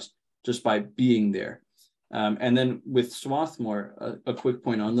shots just by being there. And then with Swarthmore, a quick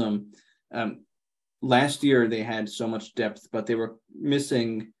point on them. Last year they had so much depth, but they were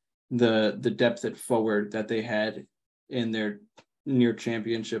missing the depth at forward that they had in their near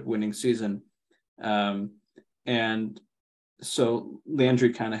championship winning season. And so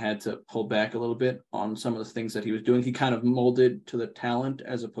Landry kind of had to pull back a little bit on some of the things that he was doing. He kind of molded to the talent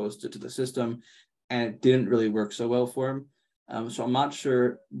as opposed to the system, and it didn't really work so well for him. So I'm not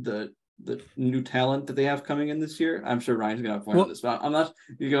sure the new talent that they have coming in this year. I'm sure Ryan's going to have point on this, but I'm not.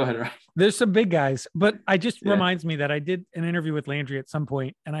 You go ahead, Ryan. There's some big guys, but I just reminds me that I did an interview with Landry at some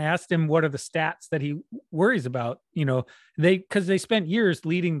point, and I asked him what are the stats that he worries about. You know, because they spent years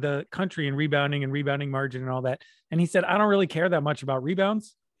leading the country in rebounding and rebounding margin and all that. And he said, I don't really care that much about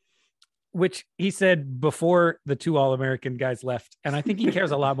rebounds, which he said before the 2 All-American guys left. And I think he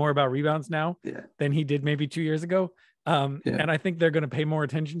cares a lot more about rebounds now than he did maybe 2 years ago. And I think they're going to pay more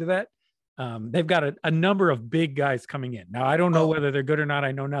attention to that. They've got a number of big guys coming in. Now, I don't know whether they're good or not.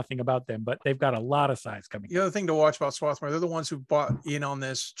 I know nothing about them, but they've got a lot of size coming in. The other thing to watch about Swarthmore, they're the ones who bought in on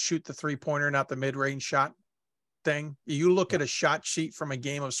this shoot the 3-pointer, not the mid-range shot thing. You look at a shot sheet from a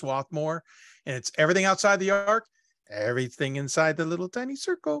game of Swarthmore, and it's everything outside the arc, everything inside the little tiny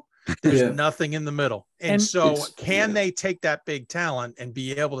circle. There's nothing in the middle. And so can they take that big talent and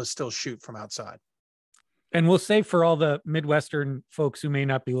be able to still shoot from outside? And we'll say for all the Midwestern folks who may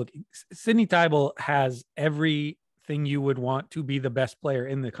not be looking, Sidney Tybal has everything you would want to be the best player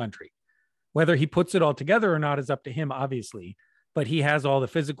in the country. Whether he puts it all together or not is up to him, obviously. But he has all the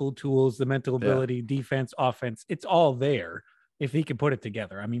physical tools, the mental ability, defense, offense. It's all there if he can put it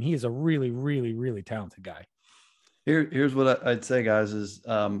together. I mean, he is a really, really, really talented guy. Here's what I'd say, guys, is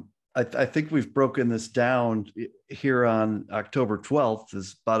I think we've broken this down here on October 12th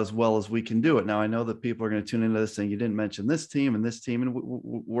is about as well as we can do it. Now, I know that people are going to tune into this saying you didn't mention this team, and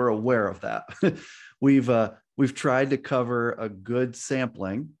we're aware of that. We've tried to cover a good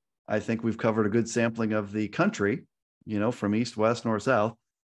sampling. I think we've covered a good sampling of the country, you know, from east, west, north, south.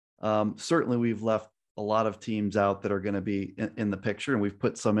 Certainly we've left a lot of teams out that are going to be in the picture, and we've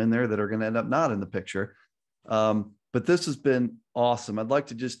put some in there that are going to end up not in the picture. But this has been awesome. I'd like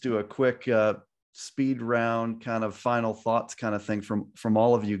to just do a quick speed round kind of final thoughts kind of thing from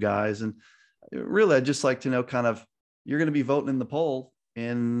all of you guys. And really, I'd just like to know kind of, you're going to be voting in the poll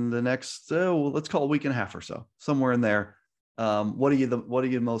in the next, let's call it a week and a half or so, somewhere in there. What are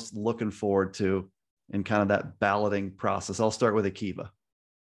you most looking forward to in kind of that balloting process? I'll start with Akiva.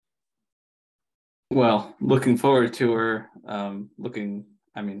 Well, looking forward to her,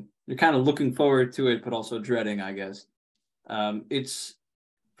 you're kind of looking forward to it, but also dreading, I guess. It's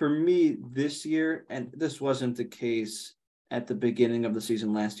for me this year, and this wasn't the case at the beginning of the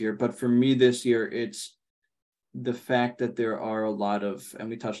season last year, but for me this year, it's the fact that there are a lot of, and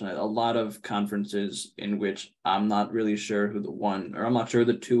we touched on it, a lot of conferences in which I'm not really sure who the one, or I'm not sure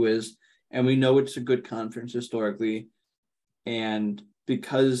who the two is. And we know it's a good conference historically. And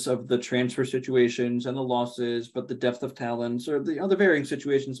because of the transfer situations and the losses, but the depth of talents or the other varying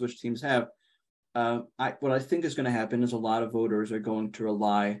situations which teams have, what I think is going to happen is a lot of voters are going to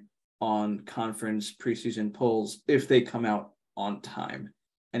rely on conference preseason polls if they come out on time.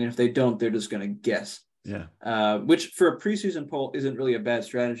 And if they don't, they're just going to guess. Yeah. Which for a preseason poll isn't really a bad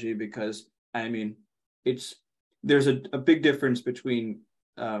strategy because, there's a big difference between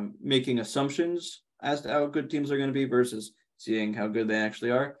making assumptions as to how good teams are going to be versus seeing how good they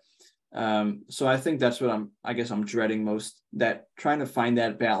actually are. So I think that's what I'm dreading most, that trying to find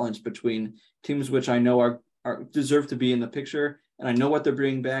that balance between teams which I know are deserve to be in the picture, and I know what they're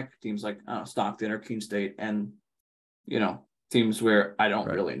bringing back, teams like Stockton or Keene State, and teams where I don't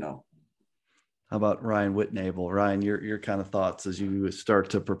really know. How about Ryan Whitnable? Ryan, your kind of thoughts as you start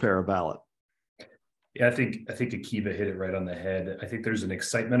to prepare a ballot. Yeah, I think Akiva hit it right on the head. I think there's an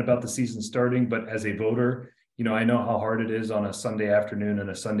excitement about the season starting, but as a voter, I know how hard it is on a Sunday afternoon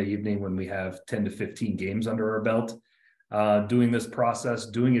and a Sunday evening when we have 10 to 15 games under our belt. Doing this process,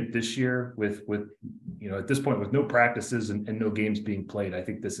 doing it this year with at this point with no practices and no games being played, I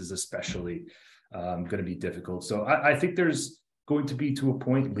think this is especially going to be difficult. So I think there's going to be, to a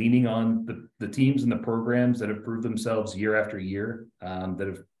point, leaning on the teams and the programs that have proved themselves year after year, that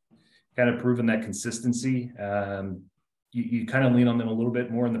have kind of proven that consistency. You kind of lean on them a little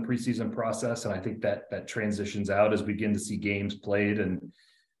bit more in the preseason process. And I think that transitions out as we begin to see games played and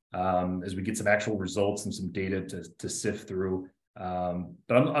as we get some actual results and some data to sift through.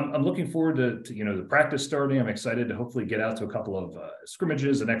 But I'm looking forward to the practice starting. I'm excited to hopefully get out to a couple of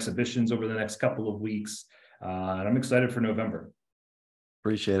scrimmages and exhibitions over the next couple of weeks. And I'm excited for November.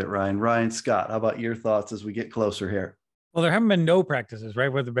 Appreciate it, Ryan. Ryan, Scott, how about your thoughts as we get closer here? Well, there haven't been no practices,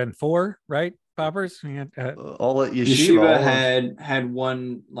 right? Where there've been 4, right? Poppers. All at Yeshiva had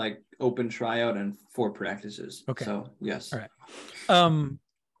one like open tryout and 4 practices. Okay. So yes. All right.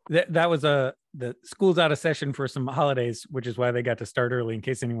 That was the school's out of session for some holidays, which is why they got to start early. In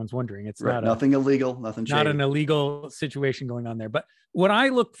case anyone's wondering, it's right. Nothing illegal, nothing shady. Not an illegal situation going on there. But what I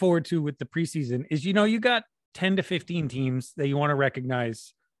look forward to with the preseason is, you got 10 to 15 teams that you want to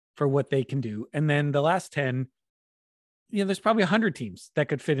recognize for what they can do, and then the last 10. There's probably 100 teams that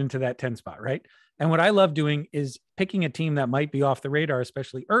could fit into that 10 spot, right? And what I love doing is picking a team that might be off the radar,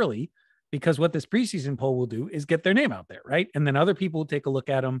 especially early, because what this preseason poll will do is get their name out there, right? And then other people will take a look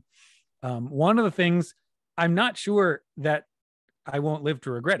at them. One of the things, I'm not sure that I won't live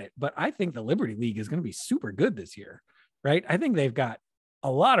to regret it, but I think the Liberty League is going to be super good this year, right? I think they've got a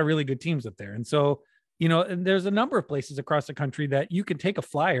lot of really good teams up there. And so, and there's a number of places across the country that you can take a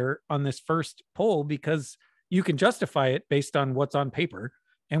flyer on this first poll because you can justify it based on what's on paper,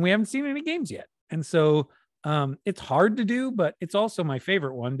 and we haven't seen any games yet. And so it's hard to do, but it's also my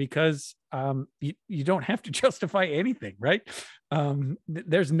favorite one because you don't have to justify anything, right?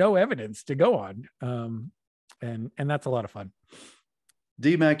 There's no evidence to go on. And that's a lot of fun.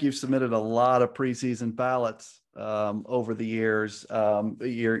 DMAC, you've submitted a lot of preseason ballots over the years.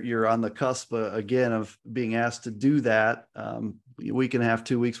 You're on the cusp again of being asked to do that. Week and a half,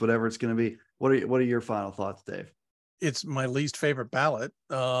 2 weeks, whatever it's going to be. What are your final thoughts, Dave? It's my least favorite ballot.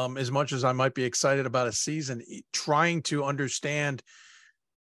 As much as I might be excited about a season, trying to understand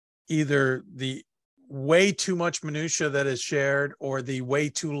either the way too much minutia that is shared or the way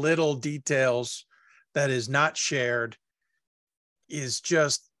too little details that is not shared is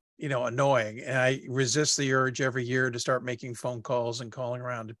just, annoying. And I resist the urge every year to start making phone calls and calling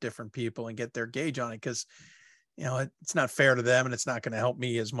around to different people and get their gauge on it, because it's not fair to them and it's not going to help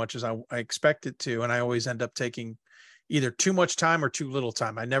me as much as I expect it to. And I always end up taking either too much time or too little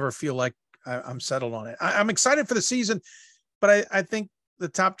time. I never feel like I'm settled on it. I'm excited for the season, but I think the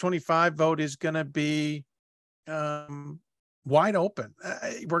top 25 vote is going to be wide open.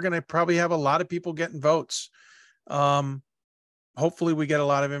 We're going to probably have a lot of people getting votes. Hopefully we get a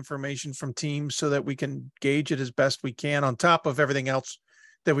lot of information from teams so that we can gauge it as best we can on top of everything else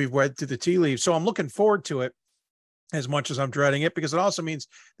that we've read through the tea leaves. So I'm looking forward to it as much as I'm dreading it, because it also means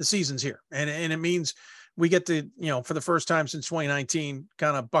the season's here. And it means we get to, for the first time since 2019,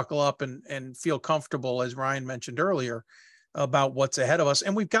 kind of buckle up and feel comfortable, as Ryan mentioned earlier, about what's ahead of us.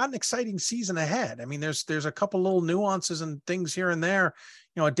 And we've got an exciting season ahead. I mean, there's a couple little nuances and things here and there,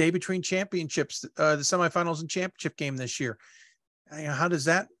 a day between championships, the semifinals and championship game this year. How does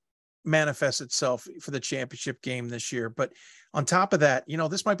that manifest itself for the championship game this year? But on top of that,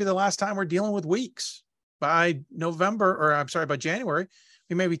 this might be the last time we're dealing with weeks. By January,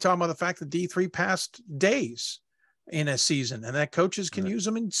 we may be talking about the fact that D3 passed days in a season, and that coaches can use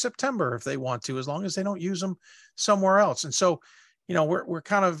them in September if they want to, as long as they don't use them somewhere else. And so, we're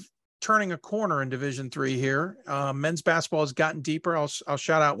kind of turning a corner in Division III here. Men's basketball has gotten deeper. I'll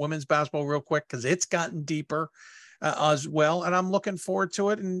shout out women's basketball real quick because it's gotten deeper as well, and I'm looking forward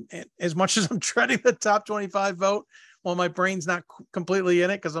to it. And as much as I'm dreading the top 25 vote, while my brain's not completely in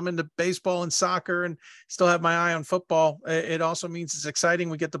it because I'm into baseball and soccer and still have my eye on football, it also means it's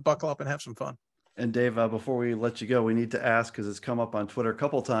exciting. We get to buckle up and have some fun. And Dave, before we let you go, we need to ask, because it's come up on Twitter a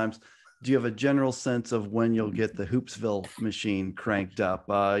couple of times, do you have a general sense of when you'll get the Hoopsville machine cranked up?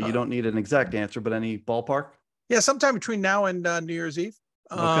 You don't need an exact answer, but any ballpark? Yeah, sometime between now and New Year's Eve.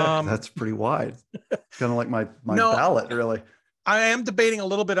 Okay, that's pretty wide. It's kind of like my ballot, really. I am debating a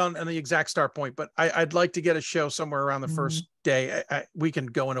little bit on the exact start point, but I'd like to get a show somewhere around the first day. We can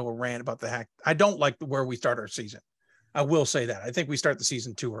go into a rant about the hack. I don't like where we start our season. I will say that. I think we start the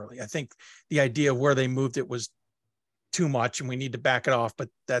season too early. I think the idea of where they moved it was too much and we need to back it off, but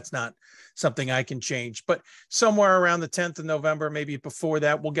that's not something I can change. But somewhere around the 10th of November, maybe before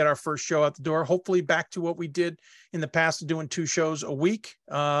that, we'll get our first show out the door, hopefully back to what we did in the past of doing 2 shows a week.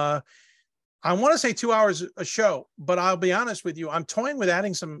 I want to say 2 hours a show, but I'll be honest with you, I'm toying with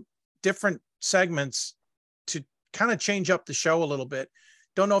adding some different segments to kind of change up the show a little bit.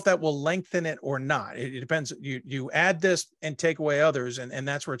 Don't know if that will lengthen it or not. It depends. You add this and take away others, and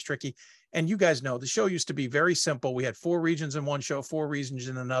that's where it's tricky. And you guys know the show used to be very simple. We had 4 regions in one show, 4 regions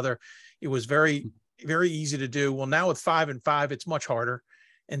in another. It was very, very easy to do. Well, now with 5 and 5, it's much harder.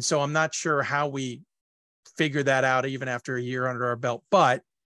 And so I'm not sure how we figure that out even after a year under our belt. But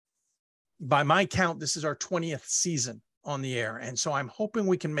by my count, this is our 20th season on the air. And so I'm hoping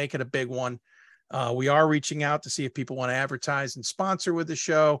we can make it a big one. We are reaching out to see if people want to advertise and sponsor with the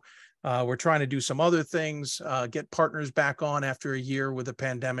show. We're trying to do some other things, get partners back on after a year with the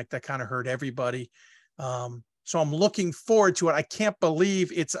pandemic that kind of hurt everybody. So I'm looking forward to it. I can't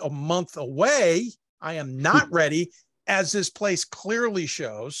believe it's a month away. I am not ready, as this place clearly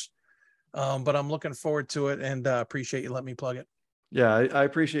shows. But I'm looking forward to it, and appreciate you letting me plug it. Yeah, I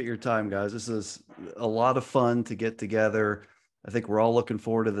appreciate your time, guys. This is a lot of fun to get together. I think we're all looking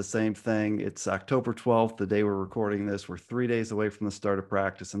forward to the same thing. It's October 12th, the day we're recording this. We're 3 days away from the start of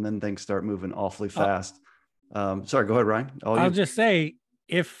practice, and then things start moving awfully fast. Sorry, go ahead, Ryan. I'll just say,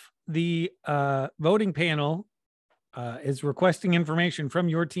 if the voting panel is requesting information from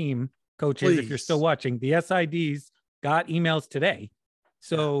your team, coaches, Please. if you're still watching, the SIDs got emails today.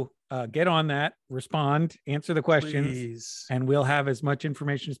 So get on that, respond, answer the questions, Please. And we'll have as much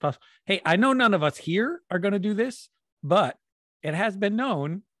information as possible. Hey, I know none of us here are going to do this, but it has been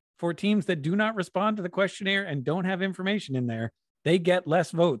known for teams that do not respond to the questionnaire and don't have information in there, they get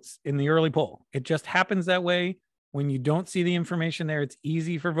less votes in the early poll. It just happens that way. When you don't see the information there, it's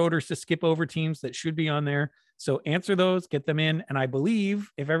easy for voters to skip over teams that should be on there. So answer those, get them in. And I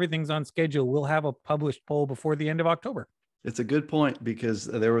believe if everything's on schedule, we'll have a published poll before the end of October. It's a good point, because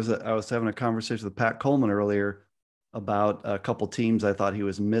I was having a conversation with Pat Coleman earlier about a couple teams I thought he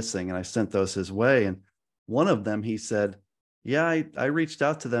was missing, and I sent those his way. And one of them, he said, yeah, I reached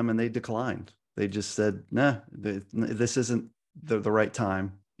out to them and they declined. They just said, nah, this isn't the right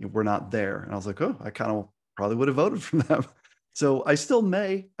time. We're not there. And I was like, oh, I kind of probably would have voted for them. So I still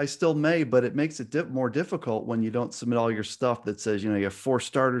may, but it makes it more difficult when you don't submit all your stuff that says, you have 4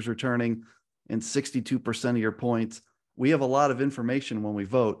 starters returning and 62% of your points. We have a lot of information when we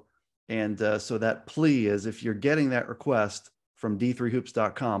vote. And so that plea is, if you're getting that request from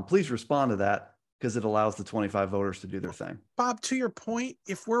d3hoops.com, please respond to that, because it allows the 25 voters to do their thing. Bob, to your point,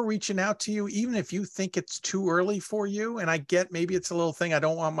 if we're reaching out to you, even if you think it's too early for you, and I get maybe it's a little thing, I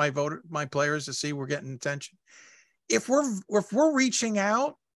don't want my players to see we're getting attention. If we're reaching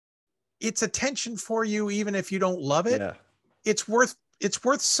out, it's attention for you, even if you don't love it. Yeah. It's worth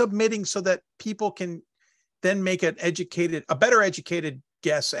submitting so that people can then make a better educated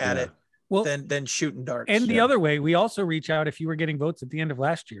guess at it than shooting darts. And the other way, we also reach out if you were getting votes at the end of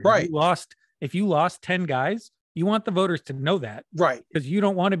last year. Right. If you lost 10 guys, you want the voters to know that. Right. Because you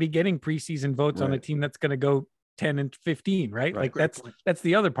don't want to be getting preseason votes on a team that's going to go 10 and 15, right? Like that's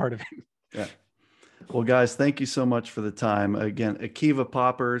the other part of it. Yeah. Well, guys, thank you so much for the time. Again, Akiva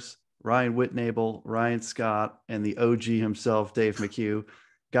Poppers, Ryan Whitnable, Ryan Scott, and the OG himself, Dave McHugh.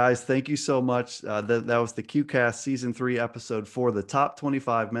 Guys, thank you so much. That was the QCast Season 3 episode for the Top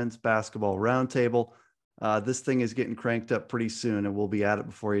 25 Men's Basketball Roundtable. This thing is getting cranked up pretty soon, and we'll be at it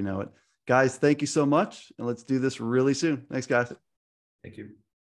before you know it. Guys, thank you so much, and let's do this really soon. Thanks, guys. Thank you.